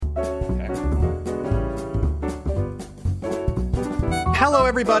Hello,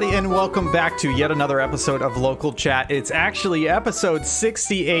 everybody, and welcome back to yet another episode of Local Chat. It's actually episode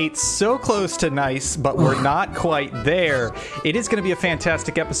 68, so close to nice, but we're not quite there. It is going to be a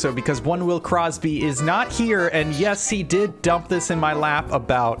fantastic episode because one Will Crosby is not here, and yes, he did dump this in my lap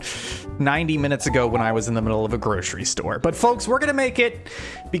about 90 minutes ago when I was in the middle of a grocery store. But folks, we're going to make it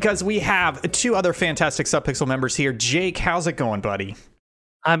because we have two other fantastic Subpixel members here. Jake, how's it going, buddy?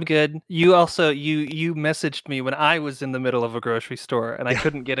 I'm good. You also you messaged me when I was in the middle of a grocery store and I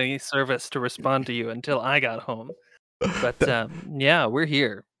couldn't get any service to respond to you until I got home. But yeah, we're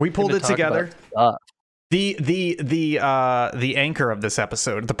here. We pulled it together. The anchor of this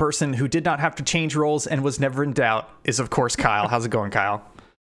episode, the person who did not have to change roles and was never in doubt, is of course Kyle. How's it going, Kyle?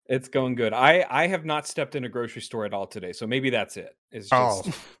 It's going good. I have not stepped in a grocery store at all today, so maybe that's it. It's just...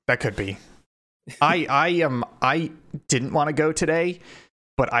 Oh, that could be. I didn't want to go today,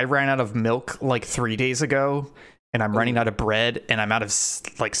 but I ran out of milk like 3 days ago, and I'm running out of bread, and I'm out of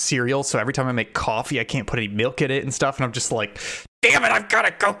like cereal. So every time I make coffee, I can't put any milk in it and stuff. And I'm just like, damn it, I've got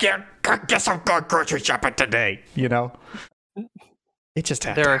to go get some grocery shopping today. You know, it just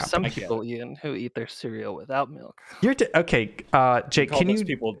had there to are happen. some people, Ian, who eat their cereal without milk. You're okay, Jake. Can you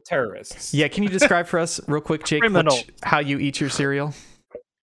people terrorists? Yeah, can you describe for us real quick, Jake, how you eat your cereal?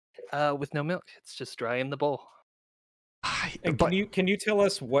 With no milk, it's just dry in the bowl. And can you tell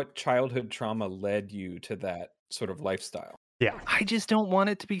us what childhood trauma led you to that sort of lifestyle? Yeah, I just don't want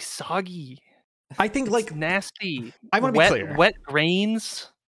it to be soggy. I think it's nasty. I want to be clear. Wet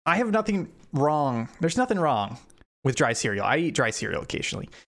grains. I have nothing wrong. There's nothing wrong with dry cereal. I eat dry cereal occasionally.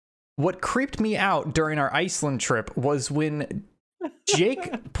 What creeped me out during our Iceland trip was when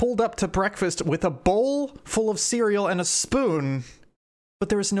Jake pulled up to breakfast with a bowl full of cereal and a spoon, but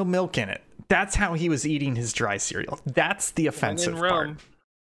there was no milk in it. That's how he was eating his dry cereal. That's the offensive part.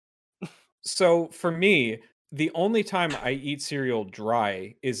 So for me, the only time I eat cereal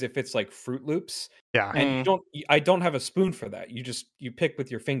dry is if it's like Fruit Loops. Yeah. And I don't have a spoon for that. You pick with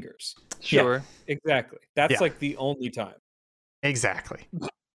your fingers. Sure. Yeah, exactly. That's like the only time. Exactly.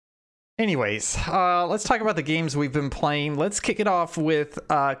 Anyways, let's talk about the games we've been playing. Let's kick it off with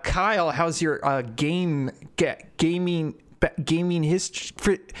Kyle. How's your gaming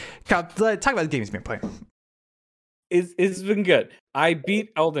history? Talk about the games you've been playing. It's been good. I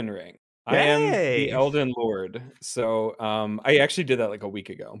beat Elden Ring. Yay! I am the Elden Lord. So I actually did that like a week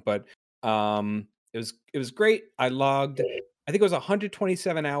ago, but it was great. I logged, I think it was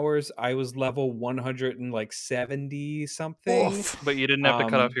 127 hours. I was level 170 something. Oof. But you didn't have to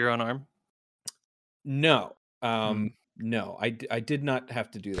cut off your own arm? No. No, I did not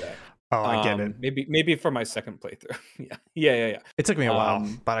have to do that. Oh, I get it. Maybe for my second playthrough. Yeah. It took me a while,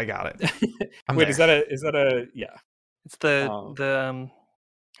 but I got it. Wait, is that a yeah? It's the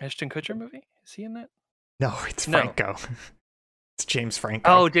Ashton Kutcher movie? Is he in that? No, it's Franco. It's James Franco.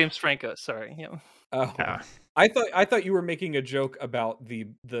 Oh, James Franco. Sorry. Yeah. Oh, yeah. I thought you were making a joke about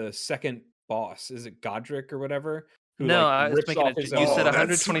the second boss. Is it Godric or whatever? No, I was making a joke. You said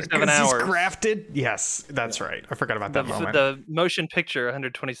 127 hours. He's grafted? Yes, that's right. I forgot about that moment. The motion picture,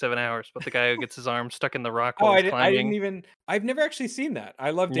 127 hours, but the guy who gets his arm stuck in the rock while he's climbing. I've never actually seen that. I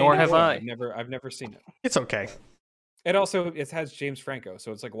love Danny Nor have Boyle. I. I've never seen it. It's okay. It has James Franco,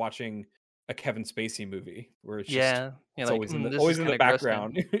 so it's like watching a Kevin Spacey movie where it's just it's like, always in the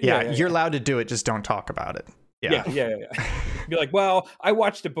background. Yeah, you're allowed to do it, just don't talk about it. Yeah. Be like, well, I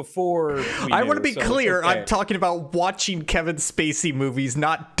watched it before. I want to be clear. Okay. I'm talking about watching Kevin Spacey movies,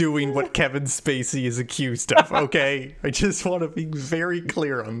 not doing what Kevin Spacey is accused of. Okay, I just want to be very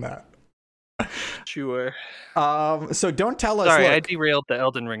clear on that. Sure. So don't tell us. Sorry, look, I derailed the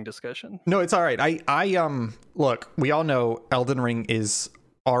Elden Ring discussion. No, it's all right. I look. We all know Elden Ring is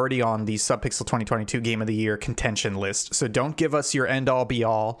already on the Subpixel 2022 Game of the Year contention list. So don't give us your end all be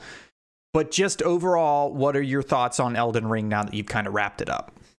all. But just overall, what are your thoughts on Elden Ring now that you've kind of wrapped it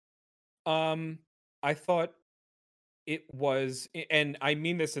up? I thought it was, and I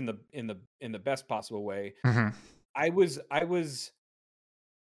mean this in the best possible way. Mm-hmm.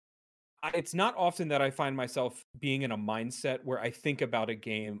 It's not often that I find myself being in a mindset where I think about a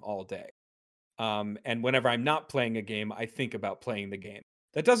game all day. And whenever I'm not playing a game, I think about playing the game.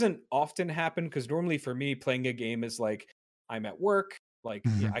 That doesn't often happen because normally for me, playing a game is like I'm at work. Like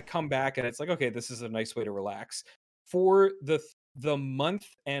I come back and it's like, okay, this is a nice way to relax. For the month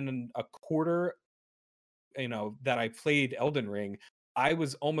and a quarter, that I played Elden Ring, I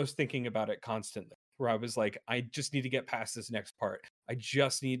was almost thinking about it constantly. Where I was like, I just need to get past this next part. I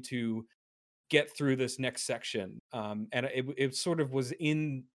just need to get through this next section. And it sort of was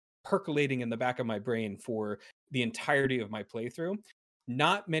percolating in the back of my brain for the entirety of my playthrough.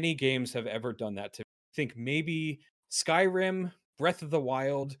 not many games have ever done that to me. I think maybe Skyrim, Breath of the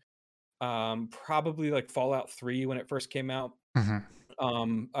Wild, probably like Fallout 3 when it first came out.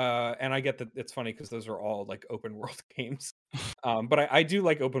 And I get that it's funny because those are all like open world games. But I do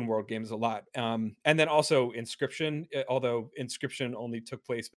like open world games a lot. And then also Inscription, although Inscription only took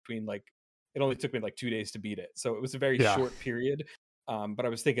place it only took me like 2 days to beat it. So it was a very short period. But I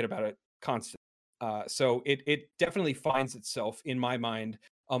was thinking about it constantly. So it definitely finds itself in my mind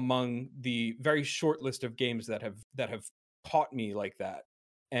among the very short list of games that have taught me like that.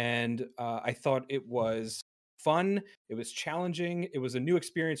 And I thought it was fun. It was challenging. It was a new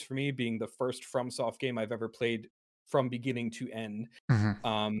experience for me, being the first FromSoft game I've ever played from beginning to end.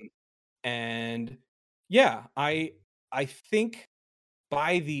 And yeah, I think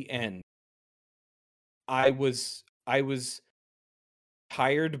by the end, I was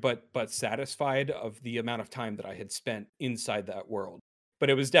tired but satisfied of the amount of time that I had spent inside that world. But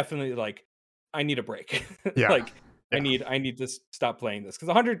it was definitely like, I need a break. I need to stop playing this, because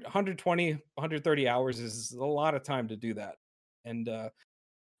 120 130 hours is a lot of time to do that. And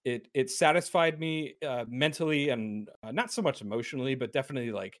it satisfied me mentally, and not so much emotionally, but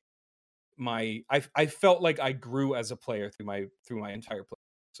definitely like I felt like I grew as a player through my entire play.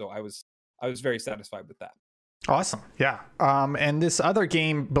 So I was very satisfied with that. Awesome. Yeah. And this other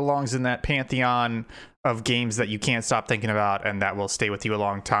game belongs in that pantheon of games that you can't stop thinking about and that will stay with you a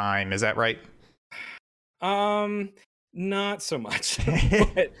long time. Is that right? Not so much.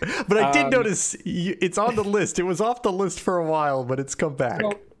 But I did notice it's on the list. It was off the list for a while, but it's come back.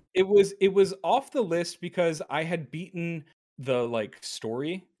 Well, it was off the list because I had beaten the like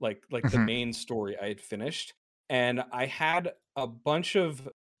story, like the main story I had finished, and I had a bunch of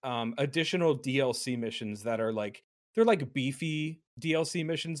additional DLC missions that are like, they're like beefy DLC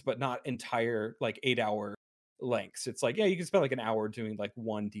missions, but not entire like 8-hour lengths. It's like, yeah, you can spend like an hour doing like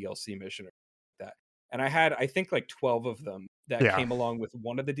one DLC mission or like that. And I had, I think, like 12 of them that came along with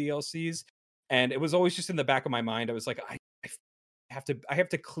one of the DLCs. And it was always just in the back of my mind. I was like, I have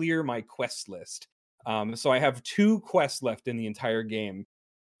to clear my quest list. So I have 2 quests left in the entire game,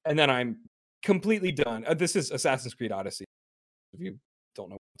 and then I'm completely done. This is Assassin's Creed Odyssey, if you don't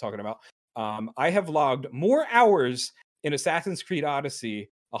know what I'm talking about. I have logged more hours in Assassin's Creed Odyssey,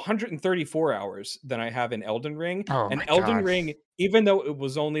 134 hours, than I have in Elden Ring. And Elden Ring, even though it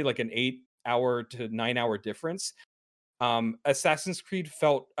was only like an 8-hour to 9-hour difference, Assassin's Creed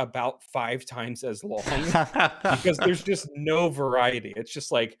felt about 5 times as long because there's just no variety. It's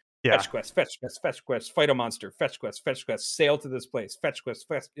just like fetch quest, fight a monster, fetch quest, sail to this place, fetch quest.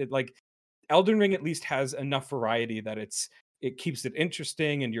 Like Elden Ring at least has enough variety that it keeps it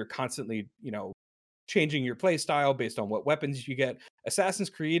interesting, and you're constantly, changing your play style based on what weapons you get. Assassin's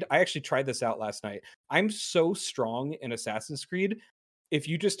Creed, I actually tried this out last night. I'm so strong in Assassin's Creed. If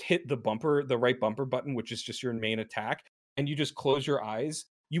you just hit the right bumper button, which is just your main attack, and you just close your eyes,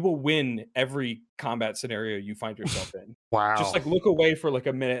 you will win every combat scenario you find yourself in. Wow. Just like look away for like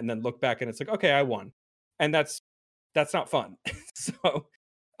a minute and then look back, and it's like, okay, I won. And that's not fun. So,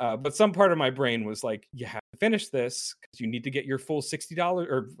 but some part of my brain was like, you have to finish this because you need to get your full $60,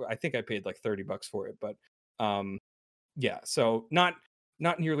 or I think I paid like $30 for it. But yeah, so not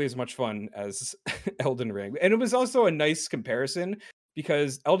nearly as much fun as Elden Ring. And it was also a nice comparison,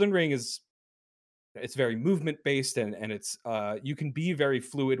 because Elden Ring it's very movement based, and it's you can be very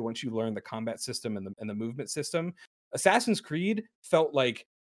fluid once you learn the combat system and the movement system. Assassin's Creed felt like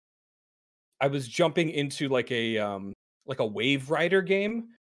I was jumping into like a Wave Rider game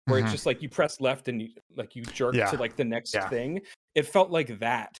where it's just like you press left and you jerk to like the next thing. It felt like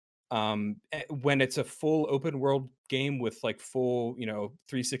that when it's a full open world game with like full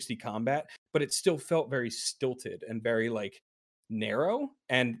 360 combat, but it still felt very stilted and very like narrow.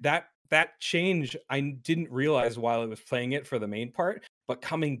 And that change I didn't realize while I was playing it for the main part, but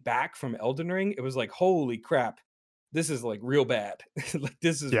coming back from Elden Ring, it was like, holy crap, this is like real bad. Like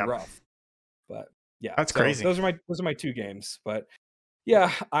this is rough. But yeah, that's crazy. Those are my 2 games. But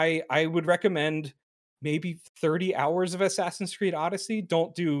yeah, I would recommend maybe 30 hours of Assassin's Creed Odyssey.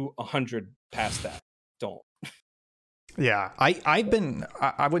 Don't do 100 past that. Don't. Yeah, I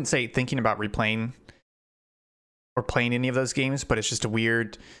wouldn't say thinking about replaying or playing any of those games, but it's just a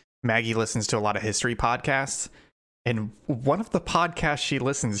weird. Maggie listens to a lot of history podcasts, and one of the podcasts she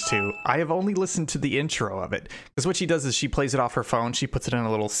listens to, I have only listened to the intro of it, because what she does is she plays it off her phone, she puts it in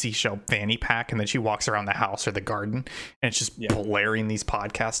a little seashell fanny pack, and then she walks around the house or the garden, and it's just blaring these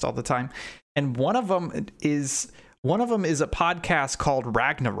podcasts all the time. And one of them is a podcast called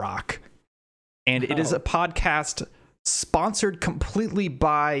Ragnarok, and it is a podcast sponsored completely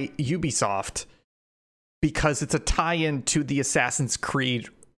by Ubisoft. because it's a tie-in to the Assassin's Creed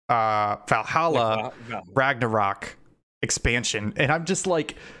Valhalla Ragnarok expansion, and I'm just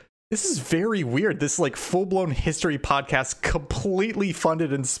like, this is very weird. This like full-blown history podcast completely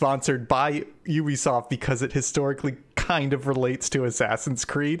funded and sponsored by Ubisoft because it historically kind of relates to Assassin's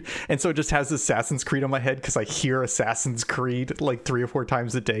Creed, and so it just has Assassin's Creed on my head because I hear Assassin's Creed like 3 or 4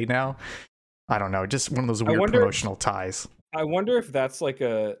 times a day now. I don't know, just one of those weird promotional ties. I wonder if that's like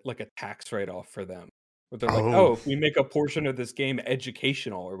a tax write-off for them. Where they're like, oh, if we make a portion of this game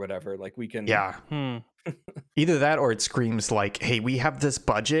educational or whatever, like we can... Yeah. Either that or it screams like, hey, we have this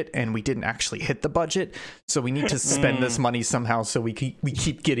budget and we didn't actually hit the budget, so we need to spend this money somehow so we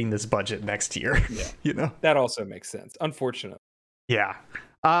keep getting this budget next year. Yeah. You know? That also makes sense. Unfortunately. Yeah.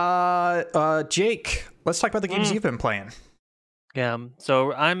 Jake, let's talk about the games you've been playing. Yeah.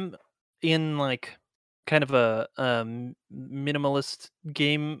 So I'm in like kind of a minimalist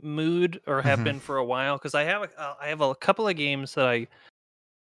game mood, or have been for a while, because I have a couple of games that I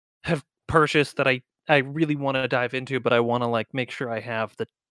have purchased that I really want to dive into, but I want to like make sure I have the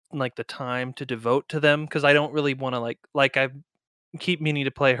time to devote to them, because I don't really want to like I keep meaning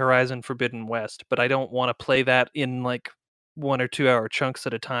to play Horizon Forbidden West, but I don't want to play that in like 1 or 2 hour chunks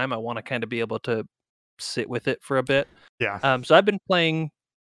at a time. I want to kind of be able to sit with it for a bit. Yeah. So I've been playing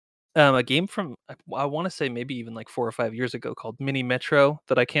a game from, I want to say maybe even like 4 or 5 years ago, called Mini Metro,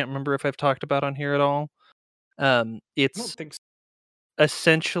 that I can't remember if I've talked about on here at all. I don't It's think so.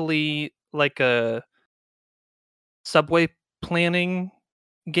 essentially like a subway planning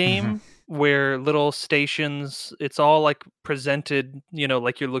game where little stations, it's all like presented,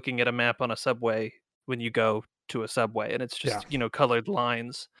 like you're looking at a map on a subway when you go to a subway, and it's just colored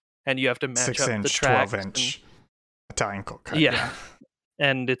lines, and you have to match up the tracks. 12-inch Italian cut. Yeah.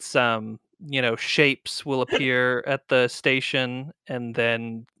 And it's shapes will appear at the station, and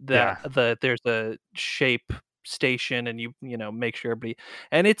then there's a shape station, and you make sure everybody,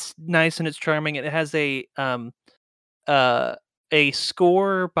 and it's nice and it's charming. It has a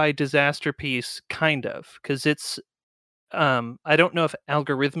score by Disasterpeace, kind of, because it's I don't know if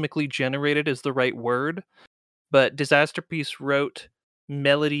algorithmically generated is the right word, but Disasterpeace wrote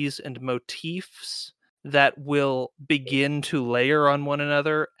melodies and motifs that will begin to layer on one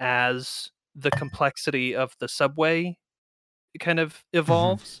another as the complexity of the subway kind of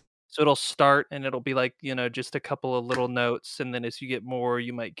evolves. So it'll start and it'll be like, just a couple of little notes, and then as you get more,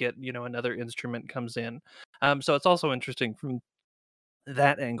 you might get, another instrument comes in. So it's also interesting from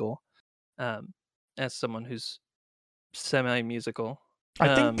that angle, as someone who's semi-musical.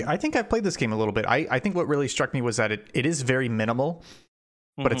 I think I've played this game a little bit. I think what really struck me was that it is very minimal,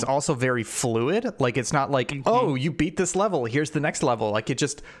 but it's also very fluid. Like, it's not like, oh, you beat this level, here's the next level. Like, it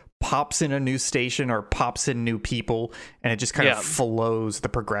just pops in a new station or pops in new people, and it just kind of flows the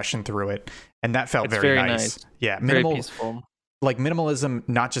progression through it. And that felt very nice. Yeah, very peaceful. Like minimalism,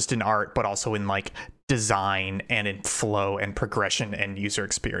 not just in art, but also in like design and in flow and progression and user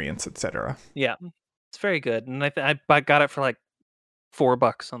experience, etc. Yeah, it's very good. And I got it for like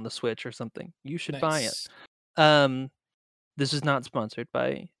 $4 on the Switch or something. You should buy it. This is not sponsored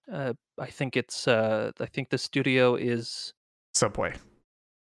by I think the studio is Subway.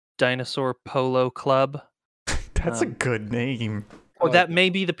 Dinosaur Polo Club. That's a good name. Or that may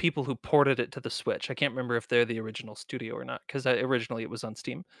be the people who ported it to the Switch. I can't remember if they're the original studio or not, because originally it was on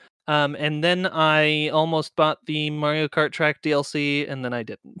Steam. And then I almost bought the Mario Kart Track DLC, and then I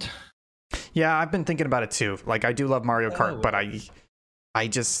didn't. Yeah, I've been thinking about it too. Like, I do love Mario Kart, but I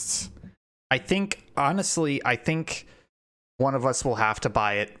think honestly, one of us will have to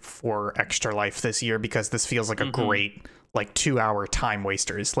buy it for Extra Life this year, because this feels like a great like 2-hour time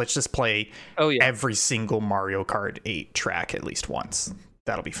wasters. Let's just play every single Mario Kart 8 track at least once.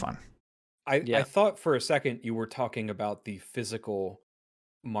 That'll be fun. I thought for a second you were talking about the physical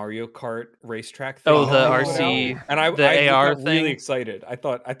Mario Kart racetrack thing. Oh, the RC, and I AR got thing. Really excited. I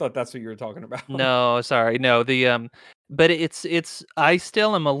thought that's what you were talking about. No, sorry, no. But it's I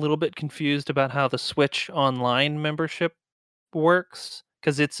still am a little bit confused about how the Switch Online membership works,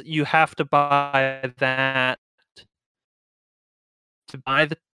 because you have to buy that to buy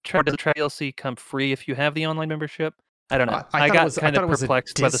the track DLC come free if you have the online membership. I don't know. I got kind of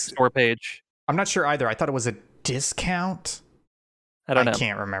perplexed by the store page. I'm not sure either. I thought it was a discount. I don't know. I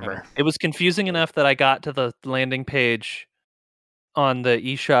can't remember. It was confusing enough that I got to the landing page on the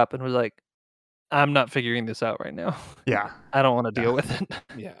eShop and was like, I'm not figuring this out right now. Yeah. I don't want to deal with it.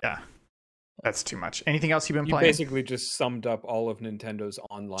 Yeah. That's too much. Anything else you've been You playing? basically just summed up all of Nintendo's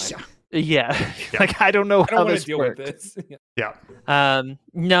online. Yeah. Like, I don't know how this deal works. with this. Yeah.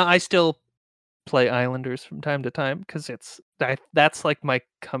 No, I still play Islanders from time to time because that's like my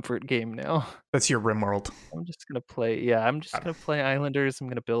comfort game now. That's your RimWorld. I'm just gonna play. I'm just gonna play Islanders. I'm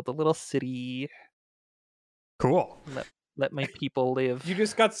gonna build a little city. Cool. Let my people live. You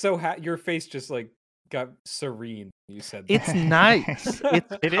just got so your face just like got serene. You said that. It's nice.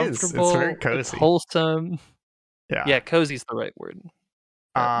 It's It is. comfortable. It's very cozy. It's wholesome. Yeah. Yeah, cozy's the right word.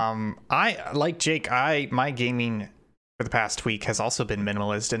 I like Jake. My gaming for the past week has also been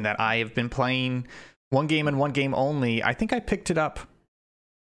minimalist in that I have been playing one game and one game only. I think I picked it up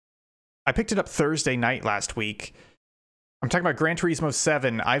Thursday night last week. I'm talking about Gran Turismo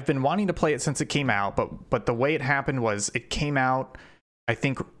 7. I've been wanting to play it since it came out, but the way it happened was it came out, I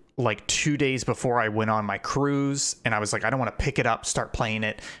think, like 2 days before I went on my cruise, and I was like, I don't want to pick it up, start playing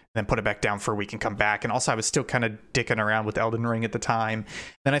it, and then put it back down for a week and come back. And also I was still kind of dicking around with Elden Ring at the time.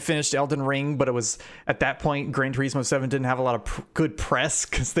 Then I finished Elden Ring, but it was at that point Gran Turismo 7 didn't have a lot of good press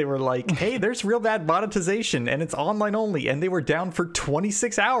because they were like, hey, there's real bad monetization and it's online only, and they were down for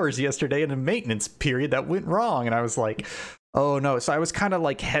 26 hours yesterday in a maintenance period that went wrong. And I was like, oh no. So I was kind of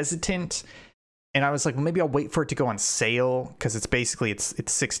like hesitant. And I was like, well, maybe I'll wait for it to go on sale because it's basically it's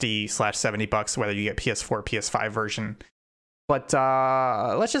 $60/$70 whether you get PS4 or PS5 version. But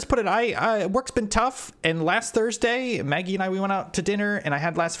let's just put it. Work's been tough. And last Thursday, Maggie and we went out to dinner, and I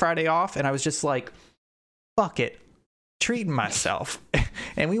had last Friday off, and I was just like, fuck it, treating myself.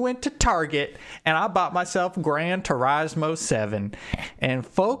 And we went to Target, and I bought myself Gran Turismo 7. And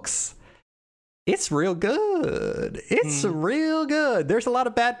folks, it's real good. It's real good. There's a lot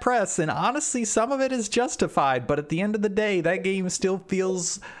of bad press, and honestly, some of it is justified. But at the end of the day, that game still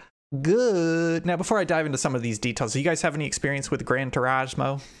feels good. Now, before I dive into some of these details, do you guys have any experience with Gran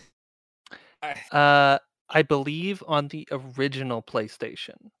Turismo? I believe on the original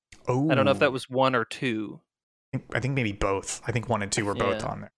PlayStation. Oh, I don't know if that was 1 or 2. I think maybe both. I think 1 and 2 were both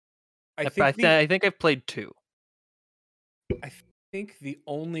on there. I think I've played 2. I think the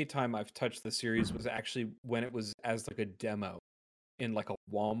only time I've touched the series was actually when it was as like a demo in like a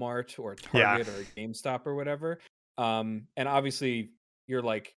Walmart or a Target or a GameStop or whatever. And obviously you're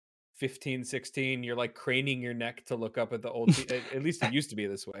like 15, 16, you're like craning your neck to look up at the old at least it used to be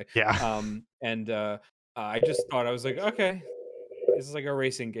this way. Yeah. I just thought, I was like, okay, this is like a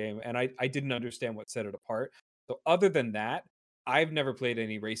racing game, and I didn't understand what set it apart. So other than that, I've never played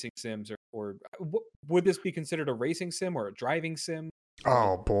any racing sims or would this be considered a racing sim or a driving sim?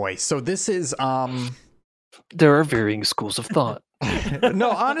 Oh boy. So this is there are varying schools of thought. No,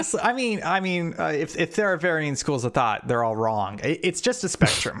 honestly, I mean, if there are varying schools of thought, they're all wrong. It's just a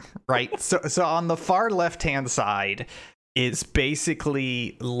spectrum, right? So on the far left-hand side is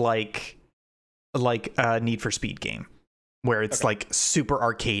basically like a Need for Speed game, where it's like super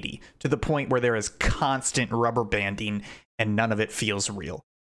arcadey to the point where there is constant rubber banding and none of it feels real.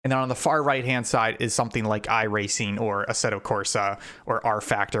 And then on the far right-hand side is something like iRacing or Assetto Corsa or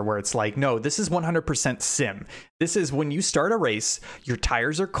R-Factor, where it's like, no, this is 100% sim. This is when you start a race, your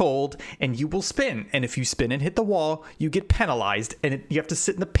tires are cold and you will spin. And if you spin and hit the wall, you get penalized. And you have to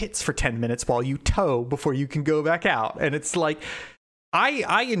sit in the pits for 10 minutes while you tow before you can go back out. And it's like,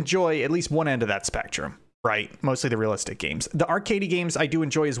 I enjoy at least one end of that spectrum. Right, mostly the realistic games. The arcadey games I do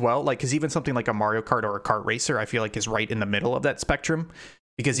enjoy as well, like because even something like a Mario Kart or a Kart Racer, I feel like is right in the middle of that spectrum.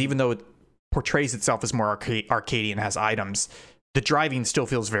 Because even though it portrays itself as more arcadey and has items, the driving still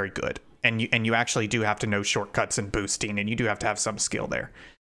feels very good, and you actually do have to know shortcuts and boosting, and you do have to have some skill there.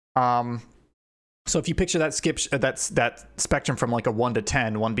 So if you picture that that spectrum from like a 1 to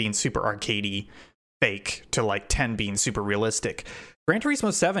 10, 1 being super arcadey, fake, to like 10 being super realistic. Gran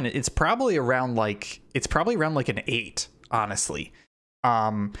Turismo 7, it's probably around like an 8, honestly.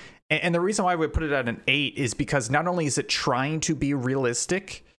 And the reason why I would put it at an 8 is because not only is it trying to be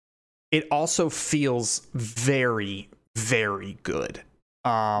realistic, it also feels very, very good.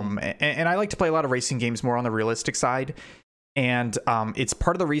 And I like to play a lot of racing games more on the realistic side. And it's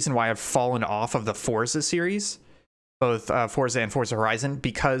part of the reason why I've fallen off of the Forza series, both Forza and Forza Horizon,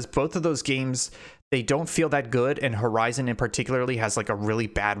 because both of those games, they don't feel that good, and Horizon in particularly has like a really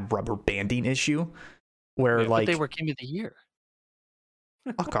bad rubber banding issue where like they were Game of the Year.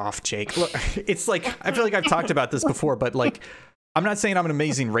 Fuck off, Jake. Look, it's like I feel like I've talked about this before, but like I'm not saying I'm an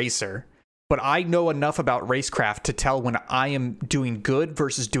amazing racer, but I know enough about racecraft to tell when I am doing good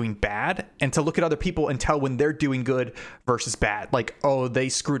versus doing bad, and to look at other people and tell when they're doing good versus bad. Like, oh, they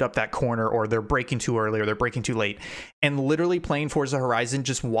screwed up that corner, or they're braking too early, or they're braking too late. And literally playing Forza Horizon,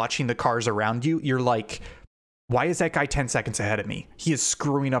 just watching the cars around you, you're like, why is that guy 10 seconds ahead of me? He is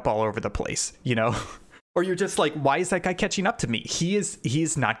screwing up all over the place, you know? Or you're just like, why is that guy catching up to me?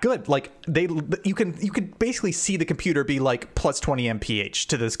 He's not good. Like you can basically see the computer be like plus 20 mph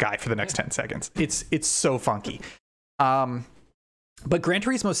to this guy for the next 10 seconds. It's so funky. But Gran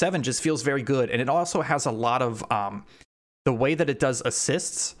Turismo 7 just feels very good, and it also has a lot of the way that it does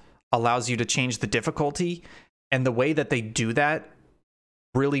assists allows you to change the difficulty, and the way that they do that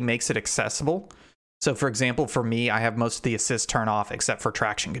really makes it accessible. So, for example, for me, I have most of the assists turn off except for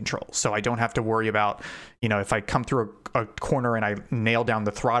traction control. So I don't have to worry about, if I come through a corner and I nail down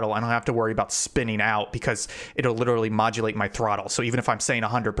the throttle, I don't have to worry about spinning out because it'll literally modulate my throttle. So even if I'm saying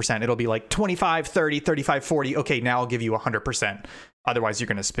 100%, it'll be like 25, 30, 35, 40. Okay, now I'll give you 100%. Otherwise, you're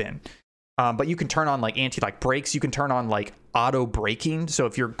going to spin. But you can turn on like anti-lock brakes. You can turn on like auto braking. So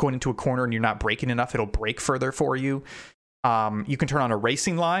if you're going into a corner and you're not braking enough, it'll brake further for you. You can turn on a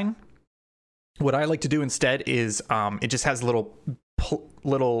racing line. What I like to do instead is it just has little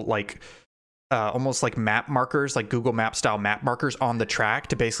like almost like map markers, like Google Map style map markers on the track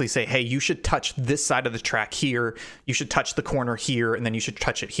to basically say, hey, you should touch this side of the track here, you should touch the corner here, and then you should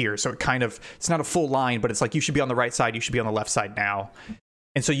touch it here. So it's not a full line, but it's like you should be on the right side, you should be on the left side now.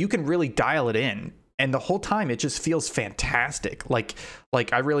 And so you can really dial it in. And the whole time it just feels fantastic. Like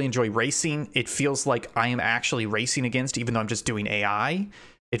I really enjoy racing. It feels like I am actually racing against, even though I'm just doing AI.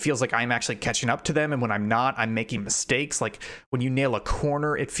 It feels like I'm actually catching up to them, and when I'm not, I'm making mistakes. Like when you nail a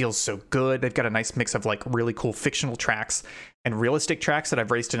corner, it feels so good. They've got a nice mix of like really cool fictional tracks and realistic tracks that I've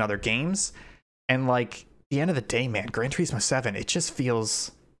raced in other games. And like at the end of the day, man, Gran Turismo 7, it just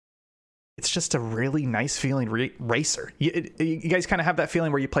feels, it's just a really nice feeling racer. You guys kind of have that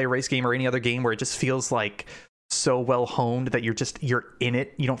feeling where you play a race game or any other game where it just feels like so well honed that you're in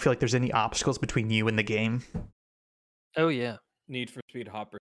it. You don't feel like there's any obstacles between you and the game. Oh yeah. Need for Speed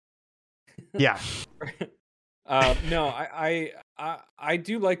Hopper. Yeah. No, I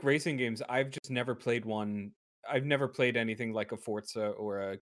do like racing games. I've just never played one. I've never played anything like a Forza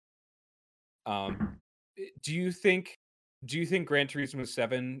or a. Do you think Gran Turismo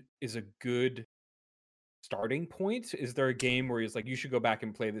 7 is a good starting point? Is there a game where it's like you should go back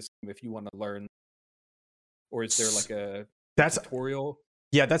and play this game if you want to learn, or is there like a tutorial?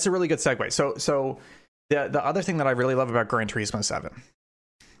 Yeah, that's a really good segue. So the other thing that I really love about Gran Turismo 7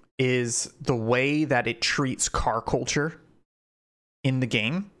 is the way that it treats car culture in the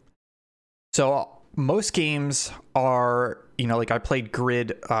game. So most games are, like I played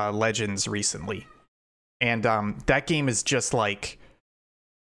Grid Legends recently, and that game is just like,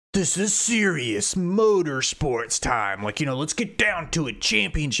 this is serious motorsports time. Like, let's get down to it,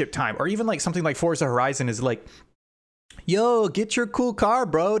 championship time. Or even like something like Forza Horizon is like, yo, get your cool car,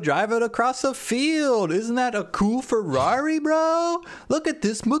 bro. Drive it across a field. Isn't that a cool Ferrari, bro? Look at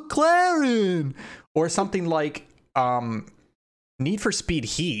this McLaren. Or something like Need for Speed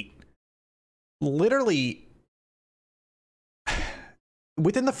Heat. Literally,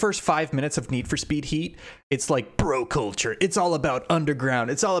 within the first 5 minutes of Need for Speed Heat, it's like bro culture. It's all about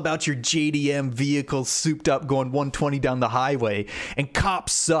underground. It's all about your JDM vehicle souped up going 120 down the highway. And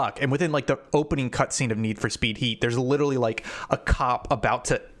cops suck. And within like the opening cutscene of Need for Speed Heat, there's literally like a cop about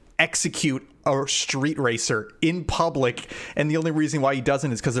to execute a street racer in public, and the only reason why he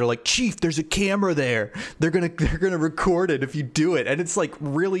doesn't is because they're like, Chief, there's a camera there. They're gonna record it if you do it. And it's like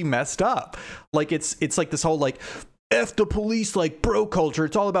really messed up. Like it's like this whole like, F the police, like bro culture.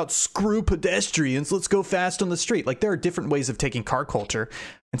 It's all about screw pedestrians. Let's go fast on the street. Like there are different ways of taking car culture,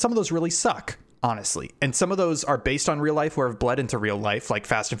 and some of those really suck, honestly. And some of those are based on real life or have bled into real life, like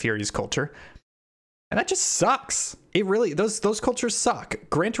Fast and Furious culture. And that just sucks. It really, those cultures suck.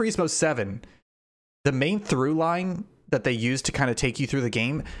 Gran Turismo 7, the main through line that they use to kind of take you through the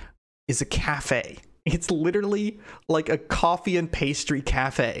game is a cafe. It's literally like a coffee and pastry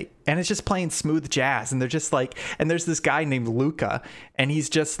cafe, and it's just playing smooth jazz. And they're just like, and there's this guy named Luca, and he's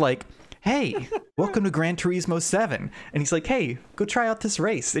just like, hey, welcome to Gran Turismo 7. And he's like, hey, go try out this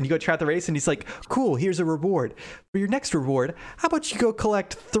race. And you go try out the race, and he's like, cool, here's a reward. For your next reward, how about you go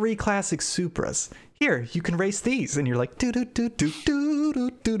collect 3 classic Supras? Here, you can race these. And you're like, do do do do do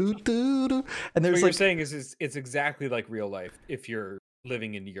do do do do. And there's what like, you're saying is it's exactly like real life if you're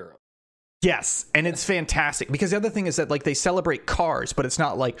living in Europe. yes, and it's fantastic because the other thing is that like they celebrate cars, but it's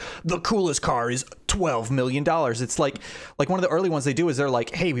not like the coolest car is $12 million. It's like one of the early ones they do is they're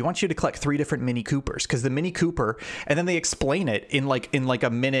like, hey, we want you to collect 3 different Mini Coopers, because the Mini Cooper, and then they explain it in like a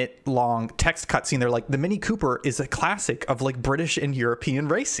minute long text cutscene. They're like, the Mini Cooper is a classic of like British and European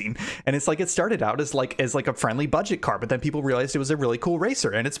racing, and it's like it started out as like a friendly budget car, but then people realized it was a really cool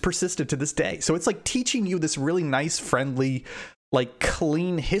racer, and it's persisted to this day. So it's like teaching you this really nice, friendly like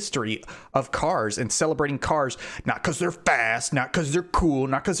clean history of cars and celebrating cars, not because they're fast, not because they're cool,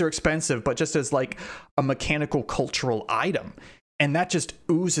 not because they're expensive, but just as like a mechanical cultural item. And that just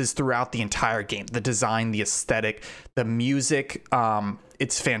oozes throughout the entire game. The design, the aesthetic, the music,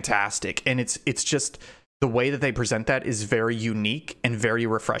 it's fantastic. And it's just the way that they present that is very unique and very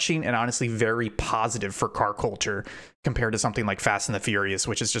refreshing and honestly very positive for car culture compared to something like Fast and the Furious,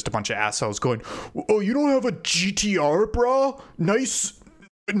 which is just a bunch of assholes going, oh, you don't have a GTR, bro?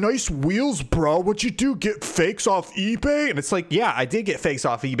 Nice wheels, bro. What'd you do? Get fakes off eBay? And it's like, yeah, I did get fakes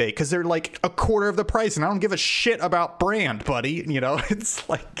off eBay because they're like a quarter of the price and I don't give a shit about brand, buddy. You know, it's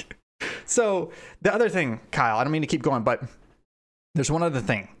like, so the other thing, Kyle, I don't mean to keep going, but there's one other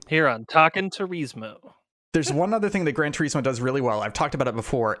thing. Here on Talking Turismo. There's one other thing that Gran Turismo does really well. I've talked about it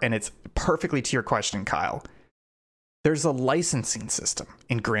before, and it's perfectly to your question, Kyle. There's a licensing system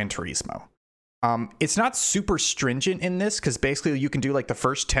in Gran Turismo. It's not super stringent in this because basically you can do like the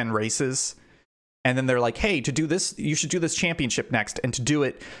first 10 races and then they're like, hey, to do this, you should do this championship next. And to do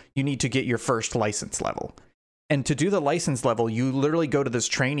it, you need to get your first license level. And to do the license level, you literally go to this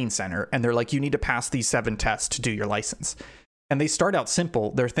training center and they're like, you need to pass these 7 tests to do your license. And they start out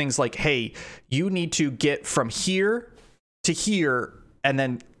simple. They're things like, hey, you need to get from here to here and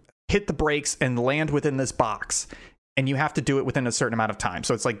then hit the brakes and land within this box. And you have to do it within a certain amount of time.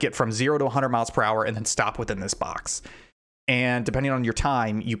 So it's like get from 0 to 100 miles per hour and then stop within this box. And depending on your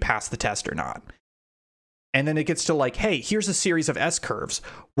time, you pass the test or not. And then it gets to like, hey, here's a series of S curves.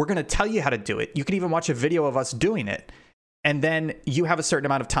 We're going to tell you how to do it. You can even watch a video of us doing it. And then you have a certain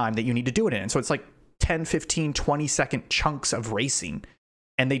amount of time that you need to do it in. So it's like 10, 15, 20 second chunks of racing.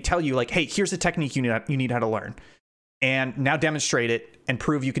 And they tell you like, hey, here's a technique you need how to learn. And now demonstrate it and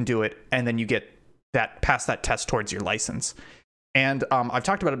prove you can do it. And then you get that pass that test towards your license. And I've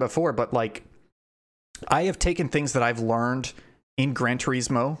talked about it before, but like I have taken things that I've learned in Gran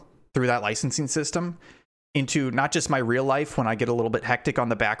Turismo through that licensing system into not just my real life when I get a little bit hectic on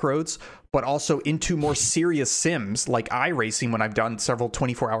the back roads, but also into more serious sims like iRacing when I've done several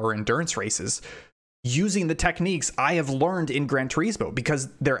 24-hour endurance races, using the techniques I have learned in Gran Turismo because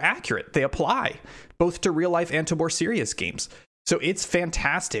they're accurate. They apply both to real life and to more serious games. So it's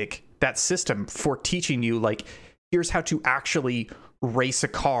fantastic, that system, for teaching you like, here's how to actually race a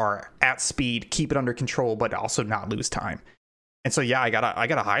car at speed, keep it under control, but also not lose time. And so, yeah, I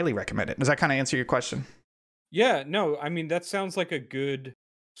gotta highly recommend it. Does that kind of answer your question? Yeah, no, I mean, that sounds like a good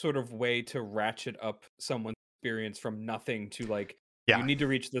sort of way to ratchet up someone's experience from nothing to like, yeah, you need to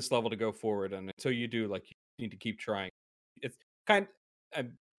reach this level to go forward. And until you do, like, you need to keep trying. It's kind of,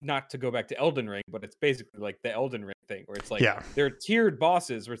 not to go back to Elden Ring, but it's basically like the Elden Ring thing where it's like, yeah, there are tiered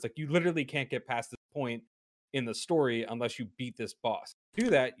bosses where it's like, you literally can't get past this point in the story unless you beat this boss. To do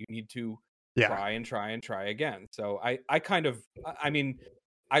that, you need to try and try and try again. So I kind of, I mean,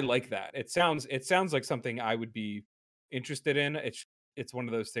 I like that. It sounds like something I would be interested in. It's one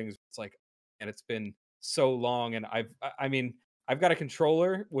of those things. It's like, and it's been so long, and I've got a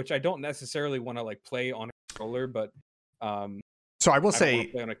controller, which I don't necessarily want to like play on a controller, but so I will say, don't want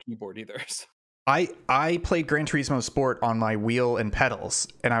to play on a keyboard either. So. I played Gran Turismo Sport on my wheel and pedals,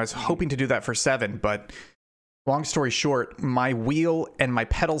 and I was hoping to do that for 7, but long story short, my wheel and my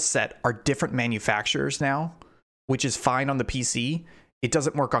pedal set are different manufacturers now, which is fine on the PC. It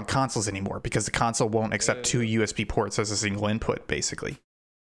doesn't work on consoles anymore because the console won't accept 2 USB ports as a single input, basically.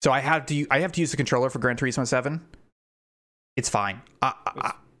 So I have to use the controller for Gran Turismo 7. It's fine.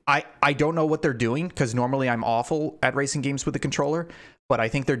 I don't know what they're doing because normally I'm awful at racing games with the controller, but I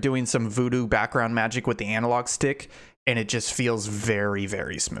think they're doing some voodoo background magic with the analog stick, and it just feels very,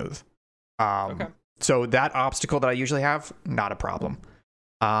 very smooth. Okay. So that obstacle that I usually have, not a problem.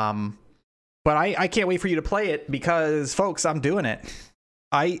 But I can't wait for you to play it because, folks, I'm doing it.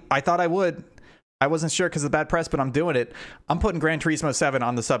 I thought I would. I wasn't sure because of the bad press, but I'm doing it. I'm putting Gran Turismo 7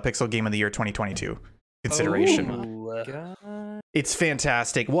 on the Subpixel Game of the Year 2022 consideration. Oh, God. It's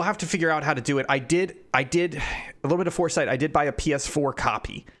fantastic. We'll have to figure out how to do it. I did a little bit of foresight. I did buy a PS4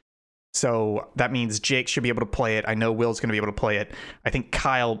 copy. So that means Jake should be able to play it. I know Will's going to be able to play it. I think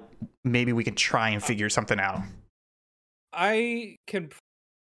Kyle, maybe we can try and figure something out. I can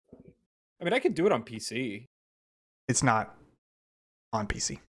do it on PC. It's not on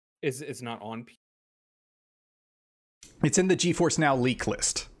PC. It's not on PC? It's in the GeForce Now leak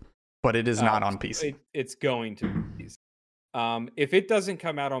list, but it is not on PC. It's going to be PC. If it doesn't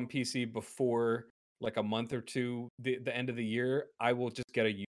come out on PC before like a month or two, the end of the year, I will just get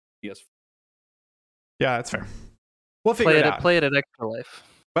a PS4. Yeah, that's fair. We'll figure it out. Play it at Extra Life.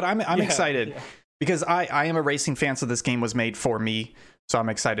 But I'm excited because I am a racing fan, so this game was made for me. So I'm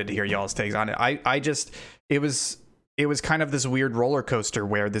excited to hear y'all's takes on it. It it was kind of this weird roller coaster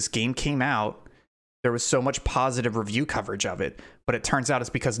where this game came out. There was so much positive review coverage of it, but it turns out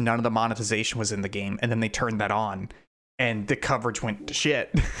it's because none of the monetization was in the game, and then they turned that on, and the coverage went to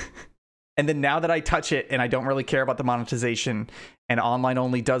shit. And then now that I touch it, and I don't really care about the monetization, and online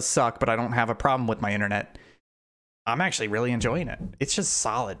only does suck, but I don't have a problem with my internet, I'm actually really enjoying it. It's just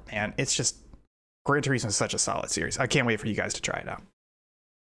solid, man. It's just, Gran Turismo is such a solid series. I can't wait for you guys to try it out.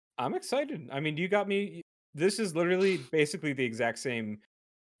 I'm excited. I mean, you got me. This is literally basically the exact same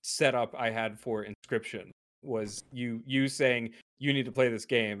setup I had for Inscription. Was you saying you need to play this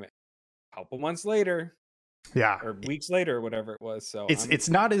game a couple months later, or weeks later, or whatever it was. So it's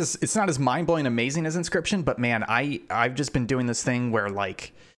not as mind-blowing amazing as Inscription, but man, I've just been doing this thing where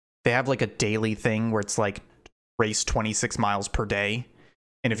like they have like a daily thing where it's like race 26 miles per day,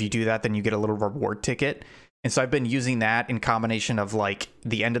 and if you do that, then you get a little reward ticket. And so I've been using that in combination of like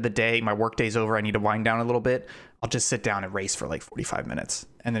the end of the day, my work day's over, I need to wind down a little bit. I'll just sit down and race for like 45 minutes.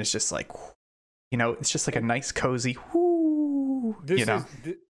 And then it's just like, you know, it's just like a nice cozy,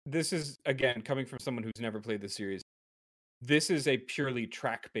 This is, again, coming from someone who's never played the series. This is a purely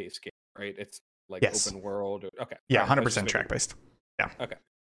track-based game, right? It's like open world. Okay. Yeah, 100% track-based. Yeah. Okay.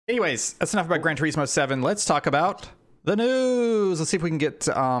 Anyways, that's enough about Gran Turismo 7. Let's talk about the news. Let's see if we can get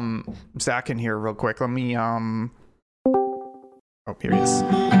Zach in here real quick. Let me oh, here he is.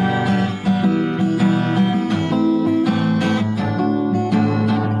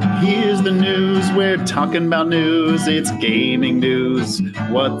 Here's the news. We're talking about news. It's gaming news.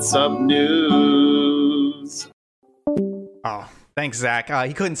 What's up, news? Oh, thanks, Zach.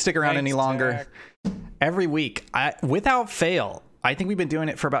 He couldn't stick around any longer. Zach. Every week, without fail, I think we've been doing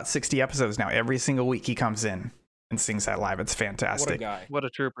it for about 60 episodes now. Every single week he comes in and sings that live. It's fantastic. What a guy. What a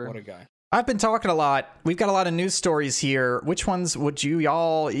trooper. What a guy. I've been talking a lot. We've got a lot of news stories here. Which ones would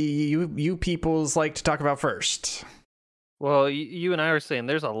you peoples like to talk about first? Well, you and I were saying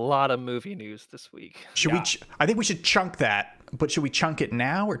there's a lot of movie news this week. Should we? I think we should chunk that. But should we chunk it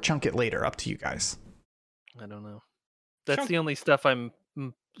now or chunk it later? Up to you guys. I don't know. That's the only stuff I'm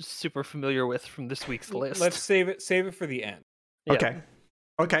super familiar with from this week's list. Let's save it for the end. Okay.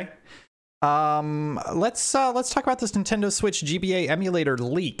 Yeah. Okay. Let's talk about this Nintendo Switch GBA emulator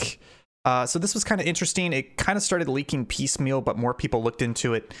leak. So this was kind of interesting. It kind of started leaking piecemeal, but more people looked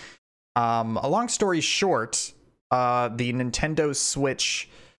into it. A long story short, the Nintendo Switch,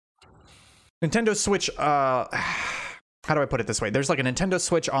 how do I put it this way? There's like a Nintendo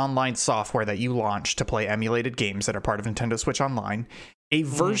Switch Online software that you launch to play emulated games that are part of Nintendo Switch Online. A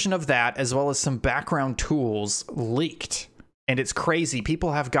version of that, as well as some background tools, leaked. And it's crazy.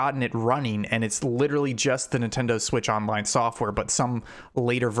 People have gotten it running, and it's literally just the Nintendo Switch Online software, but some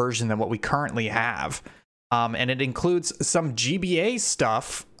later version than what we currently have. And it includes some GBA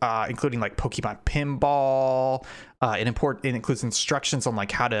stuff, including like Pokemon Pinball. It includes instructions on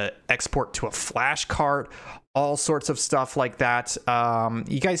like how to export to a flash cart, all sorts of stuff like that.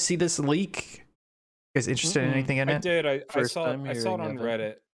 You guys see this leak? You guys interested in anything in it? I did. I saw it hearing on of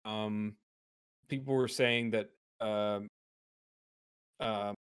it. Reddit. People were saying that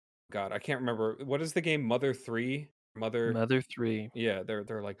God, I can't remember. What is the game? Mother 3? Mother 3. Yeah,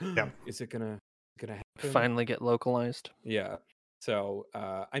 they're like, is it gonna happen? Finally get localized. Yeah. So,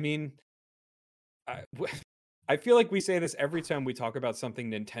 I mean, I feel like we say this every time we talk about something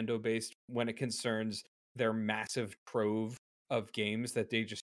Nintendo based when it concerns their massive trove of games that they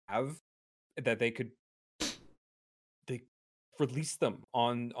just have, that they release them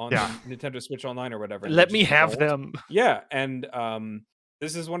on Nintendo Switch Online or whatever. Let me have them. Yeah, and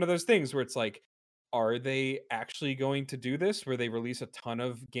this is one of those things where it's like, are they actually going to do this where they release a ton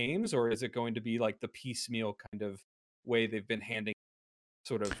of games, or is it going to be like the piecemeal kind of way they've been handing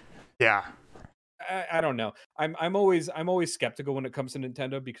sort of? Yeah. I don't know. I'm always skeptical when it comes to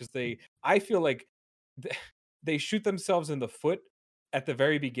Nintendo, because I feel like they shoot themselves in the foot at the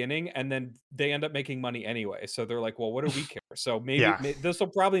very beginning, and then they end up making money anyway. So they're like, well, what do we care? So maybe this will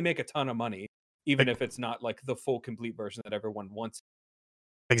probably make a ton of money, even if it's not like the full complete version that everyone wants.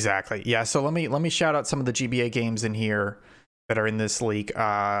 Exactly. Yeah. So let me shout out some of the GBA games in here that are in this leak.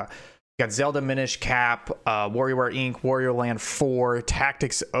 Got Zelda Minish Cap, WarioWare Inc., Wario Land 4,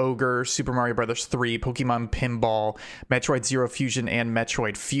 Tactics Ogre, Super Mario Bros. 3, Pokemon Pinball, Metroid Zero Fusion and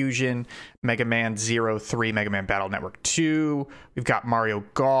Metroid Fusion, Mega Man 03, Mega Man Battle Network 2. We've got Mario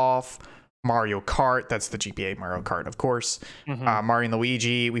Golf, Mario Kart. That's the GBA Mario Kart, of course. Mario and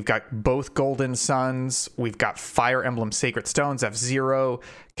Luigi. We've got both Golden Suns. We've got Fire Emblem Sacred Stones, F-Zero,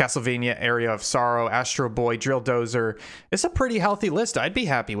 Castlevania Area of Sorrow, Astro Boy, Drill Dozer. It's a pretty healthy list. I'd be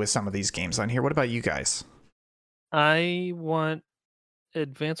happy with some of these games on here. What about you guys? I want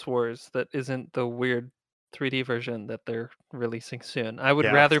Advance Wars that isn't the weird 3D version that they're releasing soon. I would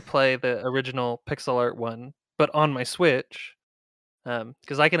Yeah. rather play the original pixel art one, but on my Switch,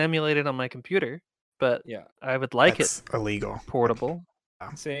 because I can emulate it on my computer. But Yeah, I would like That's it illegal. portable.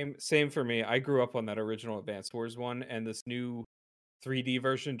 same for me. I grew up on that original Advance Wars one, and this new 3D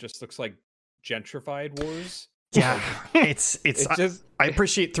version just looks like gentrified Wars. Yeah, it's It just I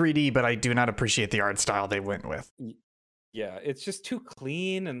appreciate 3D, but I do not appreciate the art style they went with. yeah, it's just too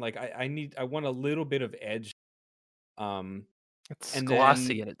clean, and like I want a little bit of edge. It's And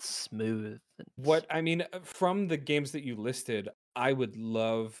glossy then and it's smooth. What I mean from the games that you listed, I would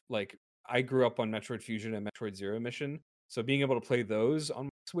love, like, I grew up on Metroid Fusion and Metroid Zero Mission, so being able to play those on my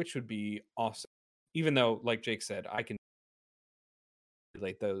Switch would be awesome. Even though, like Jake said, I can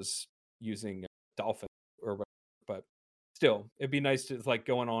relate those using Dolphin or whatever, but still, it'd be nice to, like,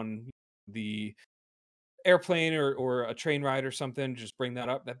 going on the airplane or a train ride or something, just bring that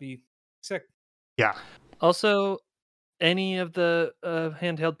up. That'd be sick. Yeah, Also, any of the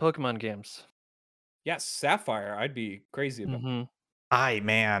handheld Pokemon games. Yes, Sapphire, I'd be crazy about. Hmm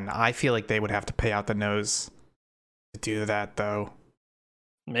I feel like they would have to pay out the nose to do that, though.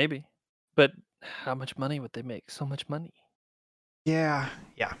 Maybe. But how much money would they make? So much money. Yeah.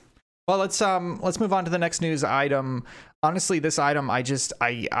 Well, let's move on to the next news item. Honestly, this item, I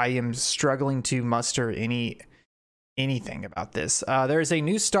am struggling to muster anything about this. There is a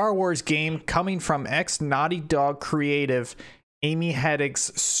new Star Wars game coming from ex-Naughty Dog creative Amy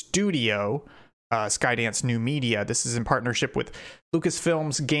Hennig's studio, Skydance New Media. This is in partnership with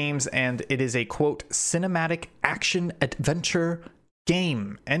Lucasfilms Games, and it is a, quote, cinematic action adventure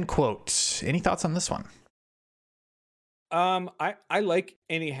game, end quote. Any thoughts on this one? I like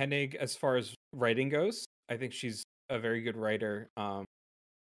Amy Hennig as far as writing goes. I think she's a very good writer.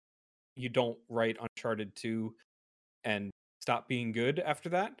 You don't write Uncharted 2 and stop being good after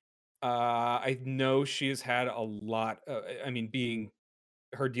that. I know she has had a lot. Being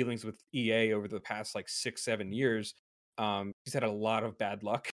her dealings with EA over the past like 6-7 years, she's had a lot of bad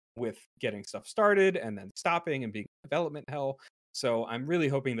luck with getting stuff started and then stopping and being development hell. So I'm really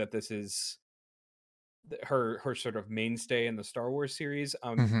hoping that this is her sort of mainstay in the Star Wars series.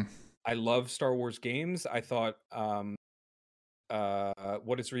 I love Star Wars games. I thought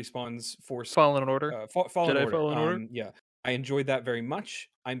what is Respawn's Force Fallen Order. Fallen Jedi Order. Fallen Order? Yeah, I enjoyed that very much.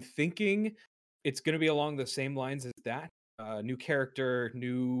 I'm thinking it's going to be along the same lines as that. New character,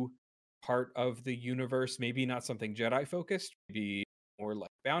 new part of the universe. Maybe not something Jedi focused. Maybe more like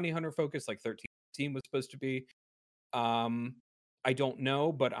bounty hunter focused, like 13 was supposed to be. I don't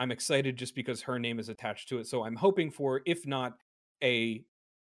know, but I'm excited just because her name is attached to it. So I'm hoping for, if not a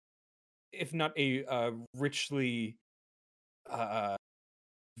richly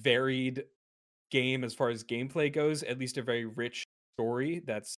varied game as far as gameplay goes, at least a very rich story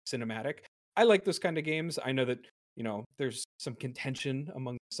that's cinematic. I like those kind of games. I know that, there's some contention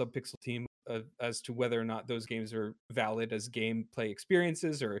among the Subpixel team as to whether or not those games are valid as gameplay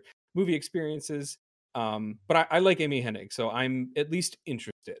experiences or movie experiences. But I like Amy Hennig, so I'm at least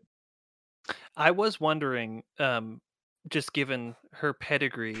interested. I was wondering, just given her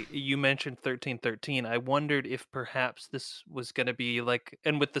pedigree, you mentioned 1313. I wondered if perhaps this was going to be like,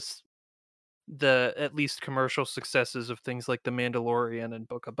 and with the at least commercial successes of things like The Mandalorian and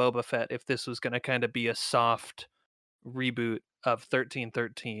Book of Boba Fett, if this was going to kind of be a soft reboot of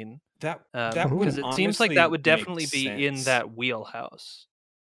 1313. That because it seems like that would definitely be in that wheelhouse.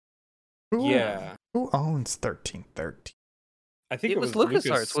 Yeah. Who owns 1313? I think it was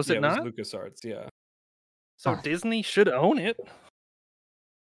LucasArts, was it not? It was LucasArts, yeah. So Disney should own it.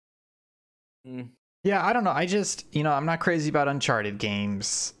 Yeah, I don't know. I just, I'm not crazy about Uncharted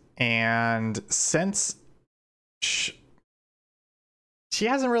games. And since she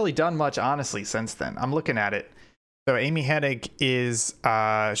hasn't really done much, honestly, since then. I'm looking at it. So Amy Hennig is,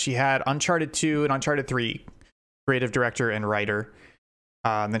 she had Uncharted 2 and Uncharted 3, creative director and writer.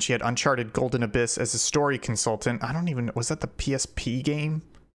 And then she had Uncharted Golden Abyss as a story consultant. I don't even, was that the PSP game?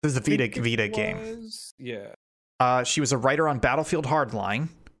 This is the Vita game. Yeah. She was a writer on Battlefield Hardline.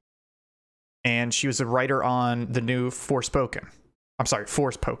 And she was a writer on the new Forspoken.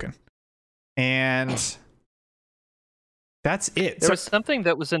 And that's it. There was something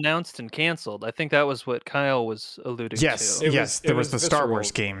that was announced and canceled. I think that was what Kyle was alluding to. Yes, there was the Star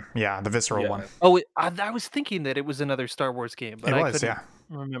Wars game. Yeah, the Visceral one. Oh, I was thinking that it was another Star Wars game, but I couldn't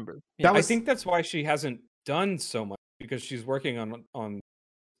remember. Yeah. I think that's why she hasn't done so much, because she's working on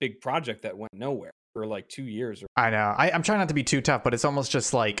big project that went nowhere for like 2 years. I know. I'm trying not to be too tough, but it's almost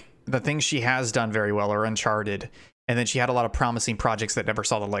just like the things she has done very well are Uncharted. And then she had a lot of promising projects that never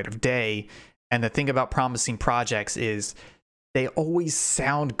saw the light of day. And the thing about promising projects is they always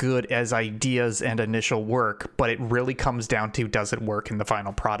sound good as ideas and initial work, but it really comes down to, does it work in the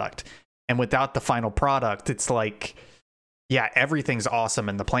final product? And without the final product, it's like, yeah, everything's awesome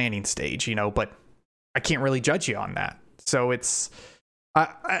in the planning stage, but I can't really judge you on that. So it's,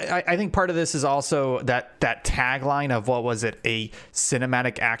 I think part of this is also that tagline of, what was it, a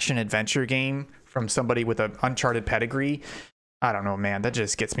cinematic action adventure game from somebody with an Uncharted pedigree. I don't know, man, that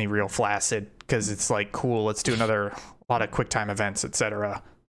just gets me real flaccid, because it's like, cool, let's do a lot of QuickTime events, etc.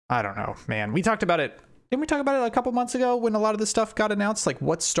 I don't know, man. We talked about it. Didn't we talk about it a couple months ago when a lot of this stuff got announced? Like,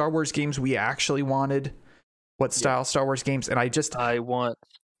 what Star Wars games we actually wanted, what style Star Wars games, and I want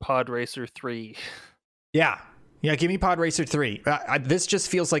Pod Racer 3. Yeah, give me Pod Racer 3. This just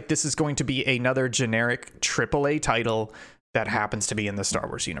feels like this is going to be another generic AAA title that happens to be in the Star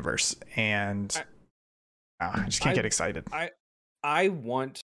Wars universe, and I just can't get excited.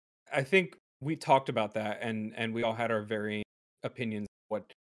 I think we talked about that, and we all had our varying opinions of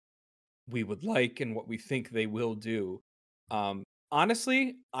what we would like and what we think they will do.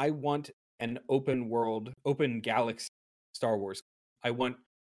 Honestly, I want an open world, open galaxy Star Wars. I want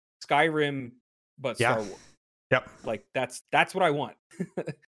Skyrim, but Star Wars. Yep. Like that's what I want.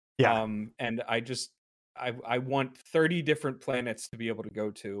 Yeah. And I want 30 different planets to be able to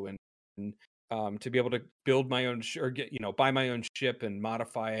go to, and to be able to build my own buy my own ship and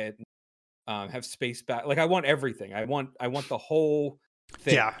modify it, and, have space back. Like, I want everything. I want the whole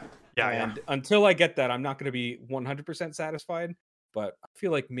thing. And until I get that, I'm not going to be 100% satisfied. But I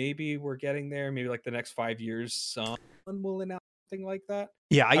feel like maybe we're getting there. Maybe like the next 5 years, someone will announce something like that.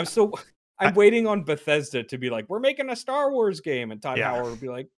 Yeah, I'm waiting on Bethesda to be like, we're making a Star Wars game, and Todd Howard will be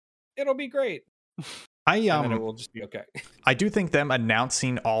like, it'll be great. And then it will just be okay. I do think them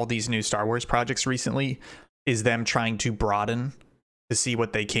announcing all these new Star Wars projects recently is them trying to broaden to see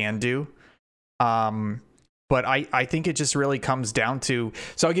what they can do. But I think it just really comes down to,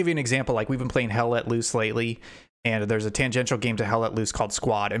 so I'll give you an example. Like, we've been playing Hell Let Loose lately, and there's a tangential game to Hell Let Loose called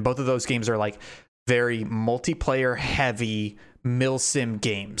Squad, and both of those games are like very multiplayer heavy milsim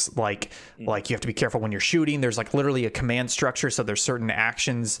games. Like you have to be careful when you're shooting. There's like literally a command structure, so there's certain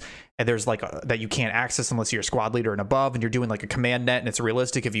actions and there's like that you can't access unless you're a squad leader and above, and you're doing like a command net, and it's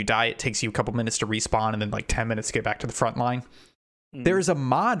realistic. If you die, it takes you a couple minutes to respawn and then like 10 minutes to get back to the front line. There's a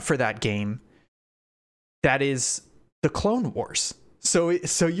mod for that game that is the Clone Wars. So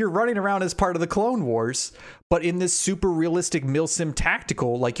you're running around as part of the Clone Wars, but in this super realistic milsim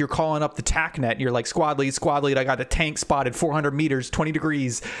tactical, like you're calling up the TAC net and you're like, squad lead, I got a tank spotted 400 meters, 20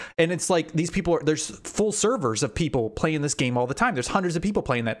 degrees. And it's like, these people there's full servers of people playing this game all the time. There's hundreds of people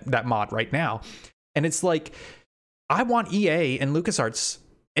playing that mod right now. And it's like, I want EA and LucasArts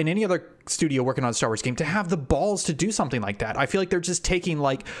and any other studio working on a Star Wars game to have the balls to do something like that. I feel like they're just taking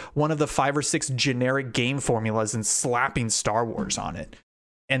like one of the 5 or 6 generic game formulas and slapping Star Wars on it.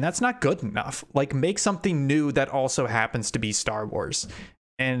 And that's not good enough. Like, make something new that also happens to be Star Wars.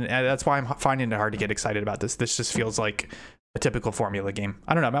 And that's why I'm finding it hard to get excited about this. This just feels like a typical formula game.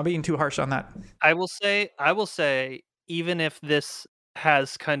 I don't know. Am I being too harsh on that? I will say, even if this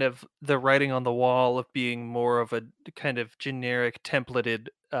has kind of the writing on the wall of being more of a kind of generic templated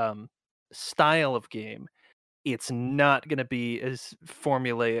style of game, it's not going to be as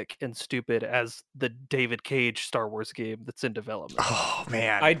formulaic and stupid as the David Cage Star Wars game that's in development. Oh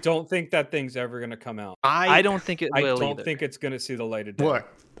man, I don't think that thing's ever going to come out. I don't think it will. I don't think it's going to see the light of day. Look,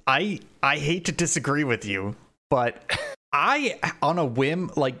 I hate to disagree with you, but I, on a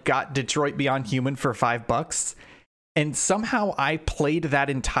whim, like got Detroit Beyond Human for $5, and somehow I played that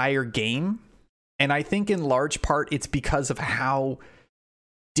entire game, and I think in large part it's because of how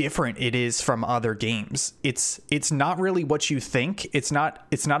different it is from other games. It's not really what you think. It's not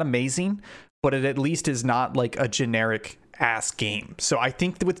amazing, but it at least is not like a generic ass game. So I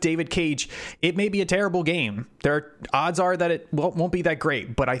think that with David Cage, it may be a terrible game. Odds are that it won't be that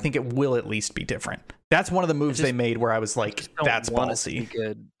great, but I think it will at least be different. That's one of the moves they made where I was like, that's ballsy.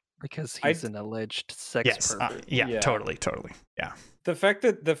 Good because he's an alleged sex pervert. Yeah, totally. Yeah. The fact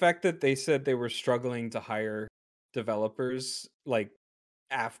that they said they were struggling to hire developers, like,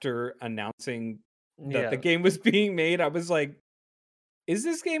 after announcing that the game was being made, I was like, is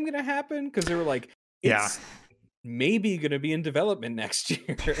this game gonna happen? Because they were like, it's maybe gonna be in development next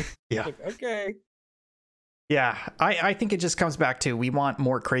year. Yeah. Like, okay. Yeah, I think it just comes back to, we want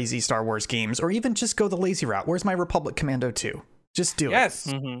more crazy Star Wars games, or even just go the lazy route. Where's my Republic Commando 2? Just do it. Yes.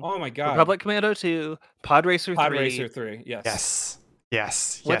 Mm-hmm. Oh my god. Republic Commando 2, Pod Racer 3. Pod Racer 3. Yes.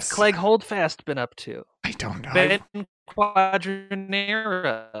 What's Clegg Holdfast been up to? I don't know. Ben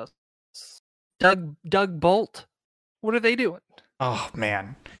Quadranera, Doug Bolt. What are they doing? Oh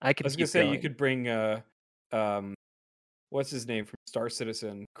man, I was gonna say you could bring what's his name from Star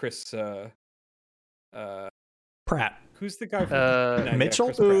Citizen? Chris. Pratt. Who's the guy from Uh, Mitchell?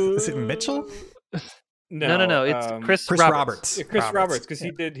 Chris Pratt. Is it Mitchell? No. It's Chris Chris Roberts. Roberts. Yeah, Chris Roberts, because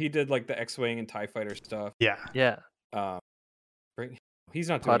he did like the X-wing and TIE fighter stuff. Yeah. Yeah. Right? He's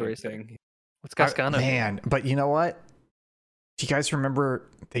not doing Pod racer. anything. What's Gascano? Man, but you know what? Do you guys remember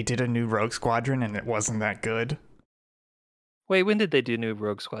they did a new Rogue Squadron and it wasn't that good? Wait, when did they do New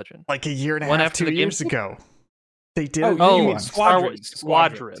Rogue Squadron? Like a year and a One half, after 2 the years GameCube? ago. They did Oh, a you new mean one. Squadron?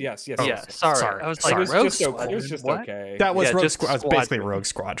 Squadron. Yes. Oh, Yeah, sorry. sorry. I was Sorry. like, It was Rogue just okay. Squadron. It was just what? okay. That was Yeah, Rogue just Squadron. It was basically Squadron. Rogue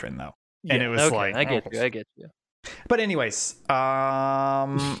Squadron, though. And Yeah. it was Okay, like, I get you. But anyways,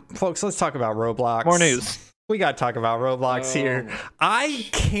 folks, let's talk about Roblox. More news. We got to talk about Roblox here. I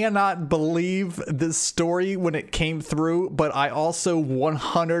cannot believe this story when it came through, but I also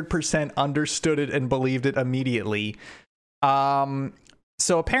 100% understood it and believed it immediately.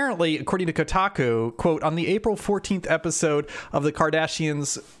 So apparently, according to Kotaku, quote, on the April 14th episode of the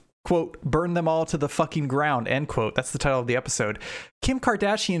Kardashians, quote, burn them all to the fucking ground, end quote. That's the title of the episode. Kim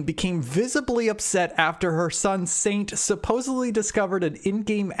Kardashian became visibly upset after her son Saint supposedly discovered an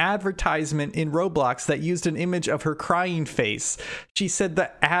in-game advertisement in Roblox that used an image of her crying face. She said the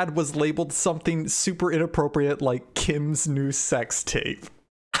ad was labeled something super inappropriate like Kim's new sex tape.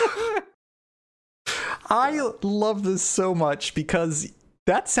 I love this so much because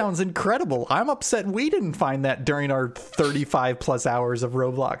that sounds incredible. I'm upset we didn't find that during our 35 plus hours of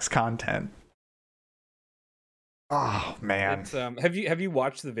Roblox content. Oh man. It's, have you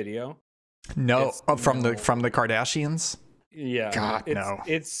watched the video? No, It's- from no. the Kardashians? Yeah. God, it's, no.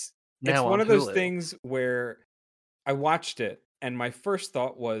 It's Now one on of those Hulu. things where I watched it and my first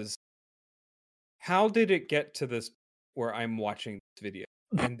thought was, how did it get to this where I'm watching this video?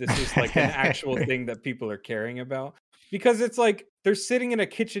 And this is like an actual thing that people are caring about? Because it's like they're sitting in a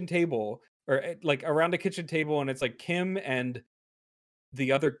kitchen table or like around a kitchen table and it's like Kim and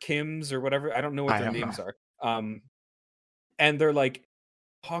the other Kims or whatever. I don't know what their names are. And they're like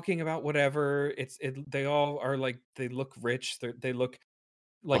talking about whatever. They all are like, they look rich. They look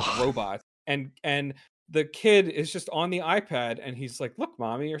like robots. And the kid is just on the iPad and he's like, look,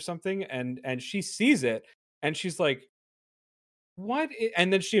 mommy, or something. And she sees it and she's like, what?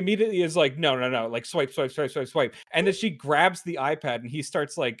 And then she immediately is like, no, like swipe. And then she grabs the iPad and he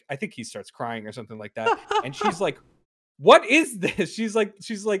starts like, I think he starts crying or something like that. And she's like, what is this? She's like,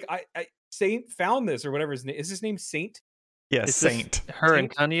 I Saint found this or whatever his name is. His name Saint? Yes, Is this Saint. her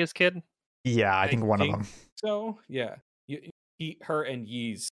and Saint? Kanye's kid? Yeah, I think one of them. So yeah, her and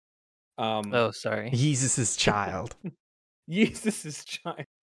Yeez. Oh, sorry. Jesus' child. Yeez's child.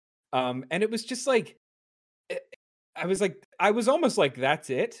 And it was just like, I was almost like, that's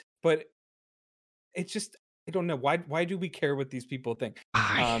it, but it's just, I don't know why do we care what these people think?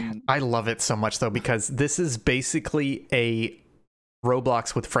 I love it so much though, because this is basically a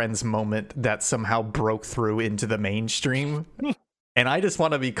Roblox with friends moment that somehow broke through into the mainstream. And I just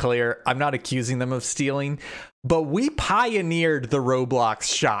want to be clear, I'm not accusing them of stealing, but we pioneered the Roblox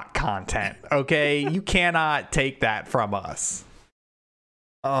shot content, okay? You cannot take that from us.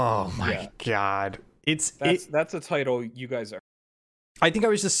 Oh my God. That's a title you guys are. I think I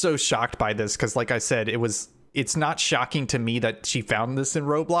was just so shocked by this because, like I said, it's not shocking to me that she found this in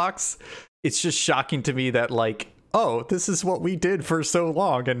Roblox. It's just shocking to me that, like, oh, this is what we did for so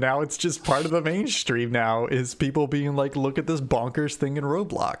long, and now it's just part of the mainstream now, is people being like, look at this bonkers thing in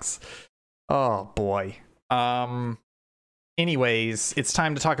Roblox. Oh boy. Anyways, it's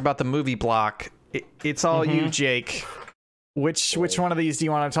time to talk about the movie block. It's all you, Jake. Which one of these do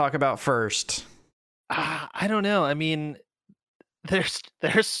you want to talk about first? I don't know. I mean, there's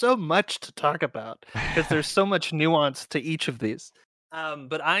so much to talk about because there's so much nuance to each of these.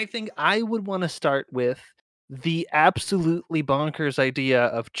 But I think I would want to start with the absolutely bonkers idea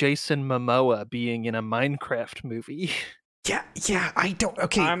of Jason Momoa being in a Minecraft movie. Yeah, I don't.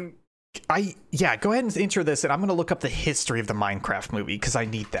 Okay. Go ahead and intro this, and I'm going to look up the history of the Minecraft movie because I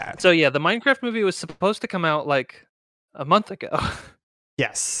need that. So yeah, the Minecraft movie was supposed to come out like a month ago.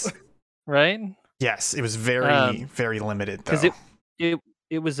 Yes. Right? Yes, it was very, very limited though. Because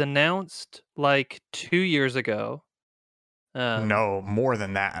it was announced like 2 years ago. No, more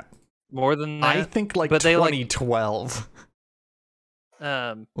than that. More than that. I think like but 2012.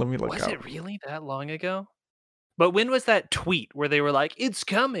 Let me look was up. it really that long ago? But when was that tweet where they were like, "It's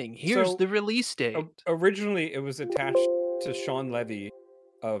coming. Here's the release date." Originally, it was attached to Sean Levy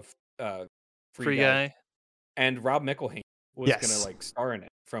of Free Guy, and Rob McElhenney was gonna like star in it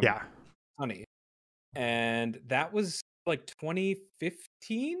from Honey, and that was like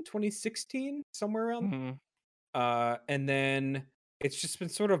 2015, 2016, somewhere around. And then it's just been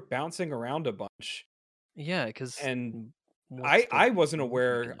sort of bouncing around a bunch. Yeah, because and I wasn't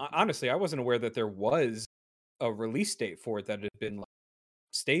aware. Honestly, I wasn't aware that there was a release date for it that had been like,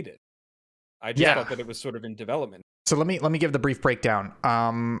 stated. I just thought that it was sort of in development. So let me give the brief breakdown.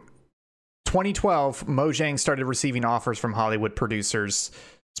 2012, Mojang started receiving offers from Hollywood producers,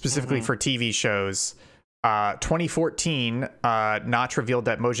 specifically for TV shows. 2014, Notch revealed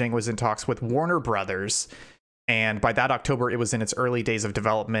that Mojang was in talks with Warner Brothers, and by that October, it was in its early days of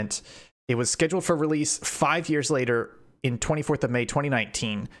development. It was scheduled for release 5 years later, in 24th of May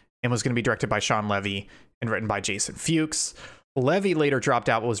 2019, and was going to be directed by Sean Levy and written by Jason Fuchs. Levy later dropped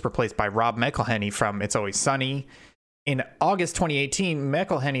out and was replaced by Rob McElhenney from It's Always Sunny. In August 2018,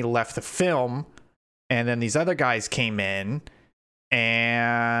 McElhenney left the film, and then these other guys came in,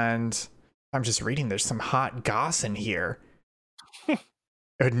 and I'm just reading, there's some hot goss in here. It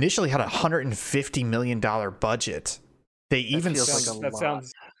initially had a $150 million budget. They even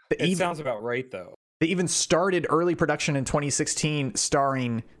Sounds about right, though. They even started early production in 2016,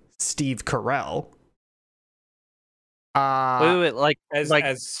 starring Steve Carell. Wait, like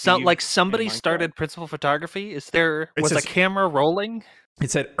somebody in Minecraft? started principal photography? Was a says- camera rolling? It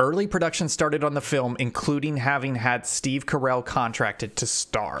said early production started on the film, including having had Steve Carell contracted to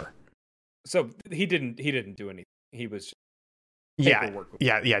star. So he didn't do anything. He was just paperwork.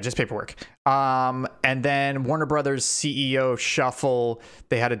 Just paperwork. And then Warner Brothers CEO shuffle.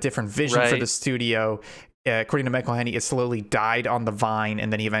 They had a different vision for the studio. According to McElhenney, it slowly died on the vine,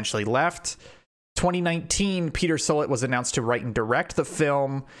 and then he eventually left. 2019, Peter Sollett was announced to write and direct the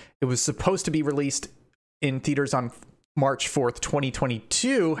film. It was supposed to be released in theaters on March 4th,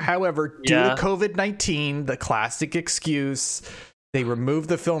 2022. However, due to COVID-19, the classic excuse, they removed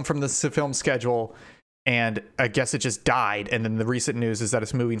the film from the film schedule, and I guess it just died. And then the recent news is that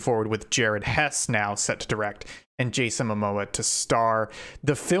it's moving forward with Jared Hess now set to direct and Jason Momoa to star.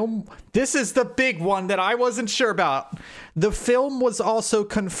 The film, this is the big one that I wasn't sure about. The film was also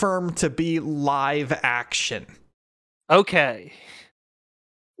confirmed to be live action. Okay.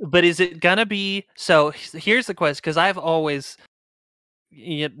 But is it gonna be, so here's the question, because I've always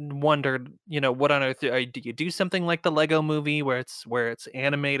wondered, what on earth do you do something like the Lego movie where it's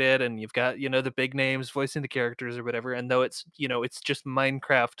animated and you've got, the big names voicing the characters or whatever, and though it's just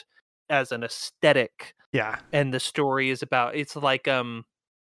Minecraft as an aesthetic, and the story is about, it's like what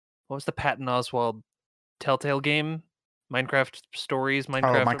was the Patton Oswalt Telltale game? Minecraft Stories,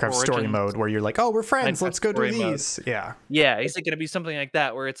 Minecraft Story Mode, where you're like, oh, we're friends, Minecraft let's go do Story Mode. these. Yeah, is it going to be something like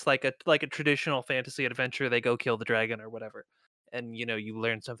that, where it's like a traditional fantasy adventure, they go kill the dragon or whatever, and you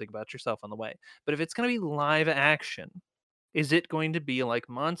learn something about yourself on the way? But if it's going to be live action, is it going to be like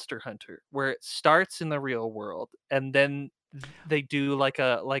Monster Hunter, where it starts in the real world and then they do like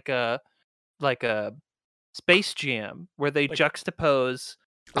a Space Jam, where they juxtapose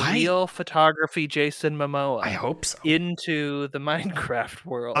real photography Jason Momoa, I hope so, into the Minecraft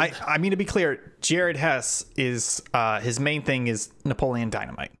world? I mean, to be clear, Jared Hess is his main thing is Napoleon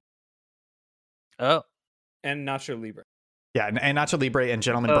Dynamite. Oh, And Nacho Libre. Yeah, and Nacho Libre and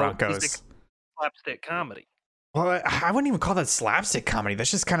Gentlemen Broncos. He's slapstick comedy. Well, I wouldn't even call that slapstick comedy.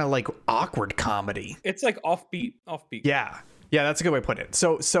 That's just kind of like awkward comedy. It's like offbeat. Yeah, that's a good way to put it.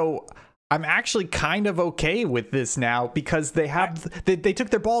 So I'm actually kind of okay with this now, because they took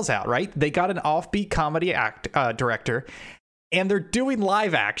their balls out, right? They got an offbeat comedy director, and they're doing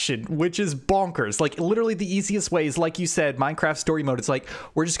live action, which is bonkers. Like, literally the easiest way is, like you said, Minecraft Story Mode. It's like,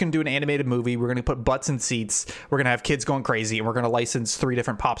 we're just going to do an animated movie. We're going to put butts in seats. We're going to have kids going crazy, and we're going to license 3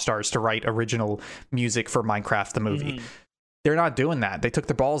 different pop stars to write original music for Minecraft the movie. Mm-hmm. They're not doing that. They took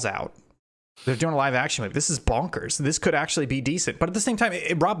their balls out. They're doing a live action movie. This is bonkers. This could actually be decent. But at the same time,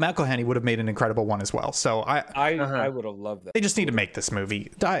 Rob McElhenney would have made an incredible one as well. So I would have loved that. They just need to make this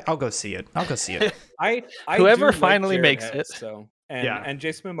movie. I'll go see it. I Whoever do like finally Jared makes Hess, it. So and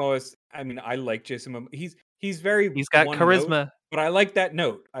Jason Momoa is, I mean, I like Jason Momoa. He's got charisma. Note, but I like that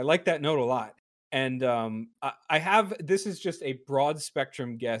note. I like that note a lot. And I have, this is just a broad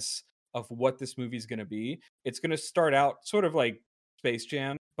spectrum guess of what this movie is going to be. It's going to start out sort of like Space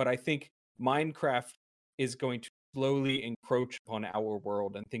Jam, but I think Minecraft is going to slowly encroach upon our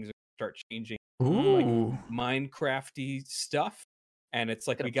world, and things are going to start changing. Ooh. Like Minecrafty stuff, and it's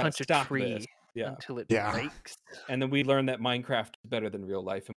like, we got punch to a stop tree this. Yeah. until it Yeah. breaks. And then we learn that Minecraft is better than real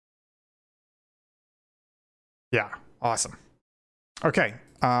life. Yeah. Awesome. Okay.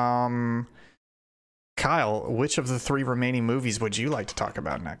 Kyle, which of the 3 remaining movies would you like to talk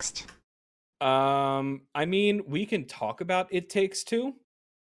about next? I mean, we can talk about It Takes Two.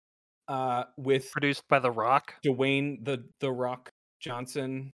 With Produced by The Rock. Dwayne the Rock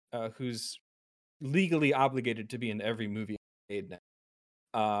Johnson, who's legally obligated to be in every movie made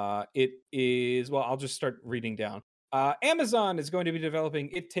now. It is, well, I'll just start reading down. Amazon is going to be developing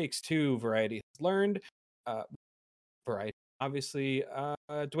It Takes Two. Variety has learned. Variety, obviously.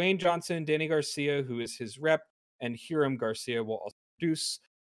 Dwayne Johnson, Danny Garcia, who is his rep, and Hiram Garcia will also produce.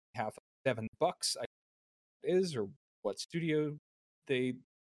 Half of $7, I is, or what studio they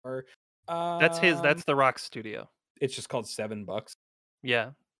are. That's the Rock studio. It's just called $7. Yeah.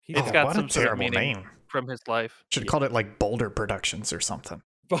 He's It's got what some a sort of terrible meaning name. from his life. Should have called it like Boulder Productions or something.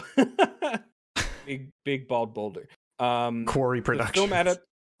 big bald boulder. Quarry Productions.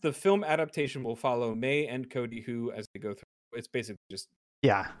 The film adaptation will follow May and Cody, who, as they go through, it's basically just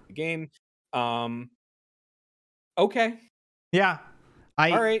Yeah. the game. Okay. Yeah.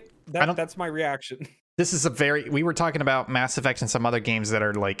 All right. That's my reaction. This is we were talking about Mass Effect and some other games that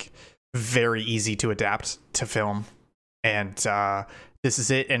are like very easy to adapt to film. And this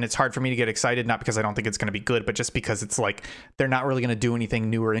is it. And it's hard for me to get excited, not because I don't think it's going to be good, but just because it's like they're not really going to do anything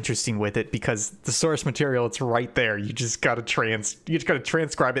new or interesting with it, because the source material, it's right there. You just got to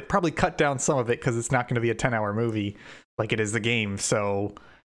transcribe it, probably cut down some of it because it's not going to be a 10-hour movie like it is the game. So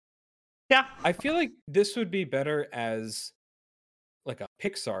yeah, I feel like this would be better as like a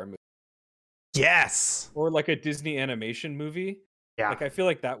Pixar movie. Yes. Or like a Disney animation movie. Yeah. Like I feel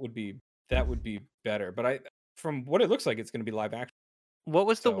like that would be better. But from what it looks like, it's going to be live action. What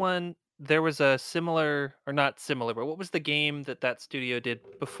was the one? There was a similar, or not similar, but what was the game that studio did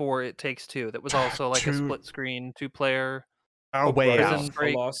before It Takes Two that was also like a split screen 2-player? A Way Out.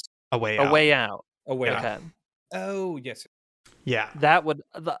 A Way Out. Okay. Oh, yes. Yeah. That would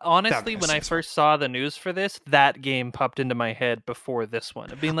honestly, when I first saw the news for this, that game popped into my head before this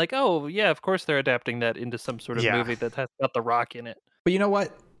one. Being like, oh yeah, of course they're adapting that into some sort of movie that has got The Rock in it. But you know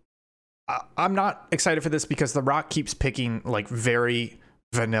what? I'm not excited for this because The Rock keeps picking like very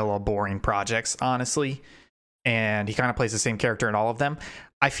vanilla, boring projects, honestly. And he kind of plays the same character in all of them.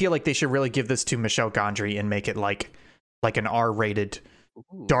 I feel like they should really give this to Michel Gondry and make it like an R-rated,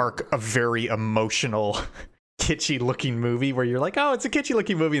 dark, a very emotional, kitschy looking movie where you're like, oh, it's a kitschy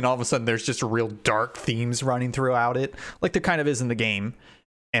looking movie, and all of a sudden there's just real dark themes running throughout it, like there kind of is in the game.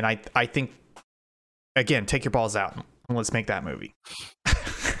 And I think, again, take your balls out and let's make that movie.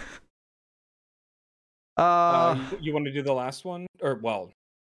 You want to do the last one, or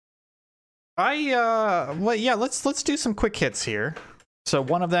let's do some quick hits here. So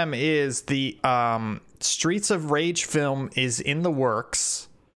one of them is the Streets of Rage film is in the works.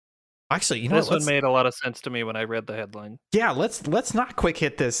 Actually, this one made a lot of sense to me when I read the headline. Yeah, let's not quick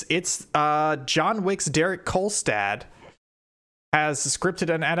hit this. It's John Wick's Derek Kolstad has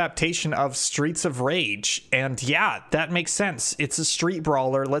scripted an adaptation of Streets of Rage, and yeah, that makes sense. It's a street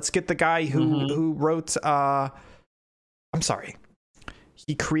brawler. Let's get the guy who wrote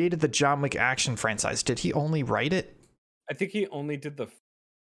he created the John Wick action franchise. Did he only write it? I think he only did the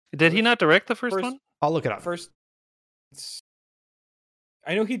Did he not direct the first one? I'll look it up. First,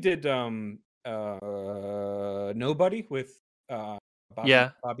 I know he did Nobody with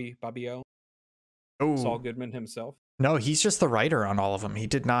Bobby O. Oh, Saul Goodman himself. No, he's just the writer on all of them. He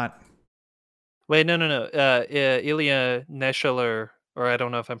did not. Wait, no. Ilya Nescheler, or I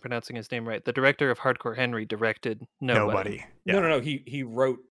don't know if I'm pronouncing his name right. The director of Hardcore Henry directed Nobody. Yeah. No. He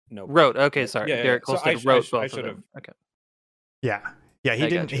wrote Nobody. Wrote. Okay, sorry. Yeah. Derek Kolstad wrote both of them. Okay. Yeah. He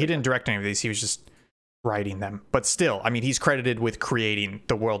didn't direct any of these. He was just writing them. But still, I mean, he's credited with creating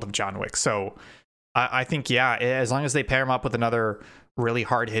the world of John Wick. So I think, as long as they pair him up with another really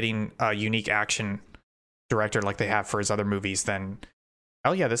hard-hitting, unique action director like they have for his other movies, then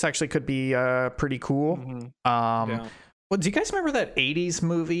this actually could be pretty cool. Well, do you guys remember that 80s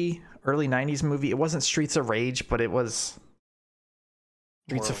movie, early 90s movie? It wasn't Streets of Rage, but it was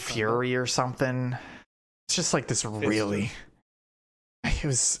Streets of Fury or something. It's just like this really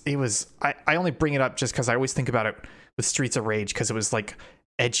it was I only bring it up just because I always think about it with Streets of Rage, because it was like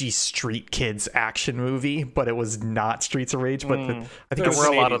edgy street kids action movie, but it was not Streets of Rage. But I think there were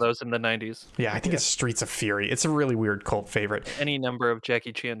a lot of those in the 90s. Yeah, I think it's Streets of Fury. It's a really weird cult favorite. Any number of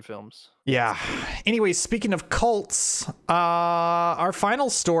Jackie Chan films. Yeah. Anyway, speaking of cults, our final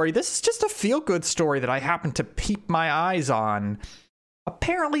story. This is just a feel-good story that I happened to peep my eyes on.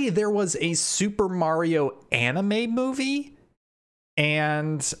 Apparently, there was a Super Mario anime movie,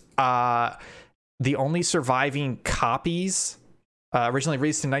 and the only surviving copies, originally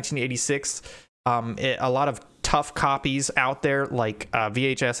released in 1986, a lot of tough copies out there like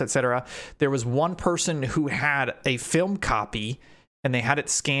VHS, etc. There was one person who had a film copy, and they had it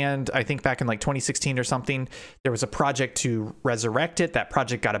scanned, I think back in like 2016 or something. There was a project to resurrect it. That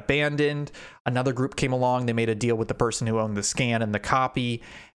project got abandoned. Another group came along. They made a deal with the person who owned the scan and the copy.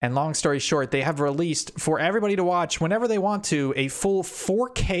 And long story short, they have released for everybody to watch whenever they want to a full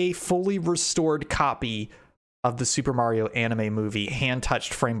 4K, fully restored copy of the Super Mario anime movie, hand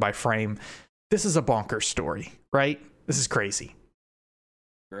touched frame by frame. This is a bonkers story, right? This is crazy.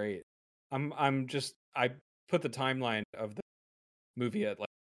 Great. I put the timeline of the movie at like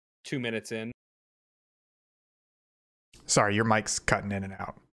 2 minutes in. Sorry, your mic's cutting in and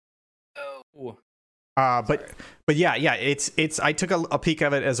out. Oh. But yeah, it's I took a peek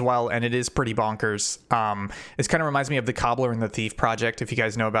of it as well, and it is pretty bonkers. This kind of reminds me of the Cobbler and the Thief project, if you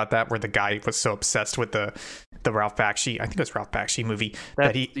guys know about that, where the guy was so obsessed with the Ralph Bakshi, I think it was Ralph Bakshi movie,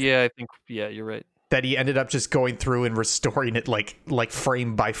 you're right, that he ended up just going through and restoring it like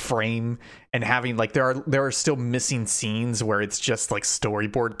frame by frame, and having like there are still missing scenes where it's just like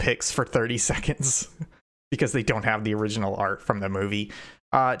storyboard pics for 30 seconds because they don't have the original art from the movie.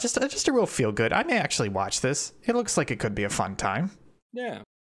 Just a real feel good. I may actually watch this. It looks like it could be a fun time. Yeah,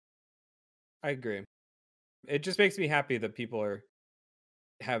 I agree. It just makes me happy that people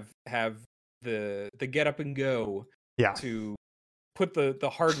have the get up and go to put the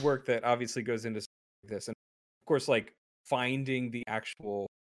hard work that obviously goes into this, and of course like finding the actual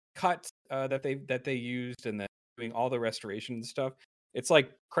cut that they used, and then doing all the restoration and stuff. It's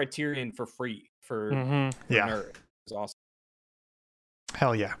like Criterion for free for nerd. It's awesome.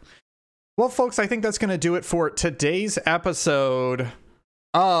 Hell yeah. Well, folks, I think that's going to do it for today's episode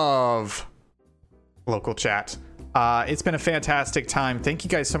of Local Chat. It's been a fantastic time. Thank you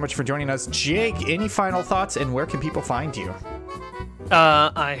guys so much for joining us. Jake, any final thoughts, and where can people find you?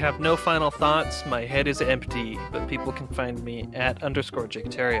 I have no final thoughts. My head is empty, but people can find me at _Jake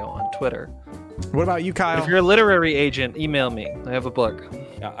Terrio on Twitter. What about you, Kyle? If you're a literary agent, email me. I have a book.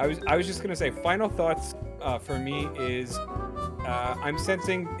 Yeah, I was just going to say, final thoughts for me is I'm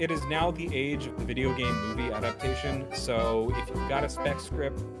sensing it is now the age of the video game movie adaptation. So if you've got a spec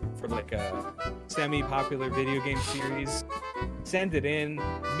script for like a semi-popular video game series, send it in.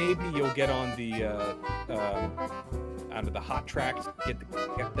 Maybe you'll get on the hot track to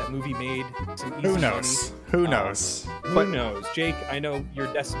get that movie made. Some easy Who knows? money. Who knows? Who knows? Jake, I know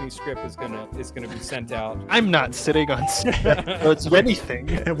your Destiny script is gonna be sent out. I'm not sitting on notes of anything.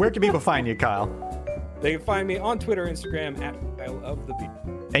 Where can people find you, Kyle? They can find me on Twitter, Instagram at Kyle of the Beat.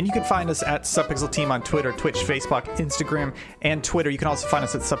 And you can find us at Subpixel Team on Twitter, Twitch, Facebook, Instagram, and Twitter. You can also find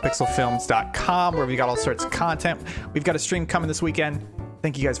us at subpixelfilms.com, where we got all sorts of content. We've got a stream coming this weekend.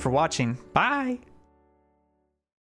 Thank you guys for watching. Bye.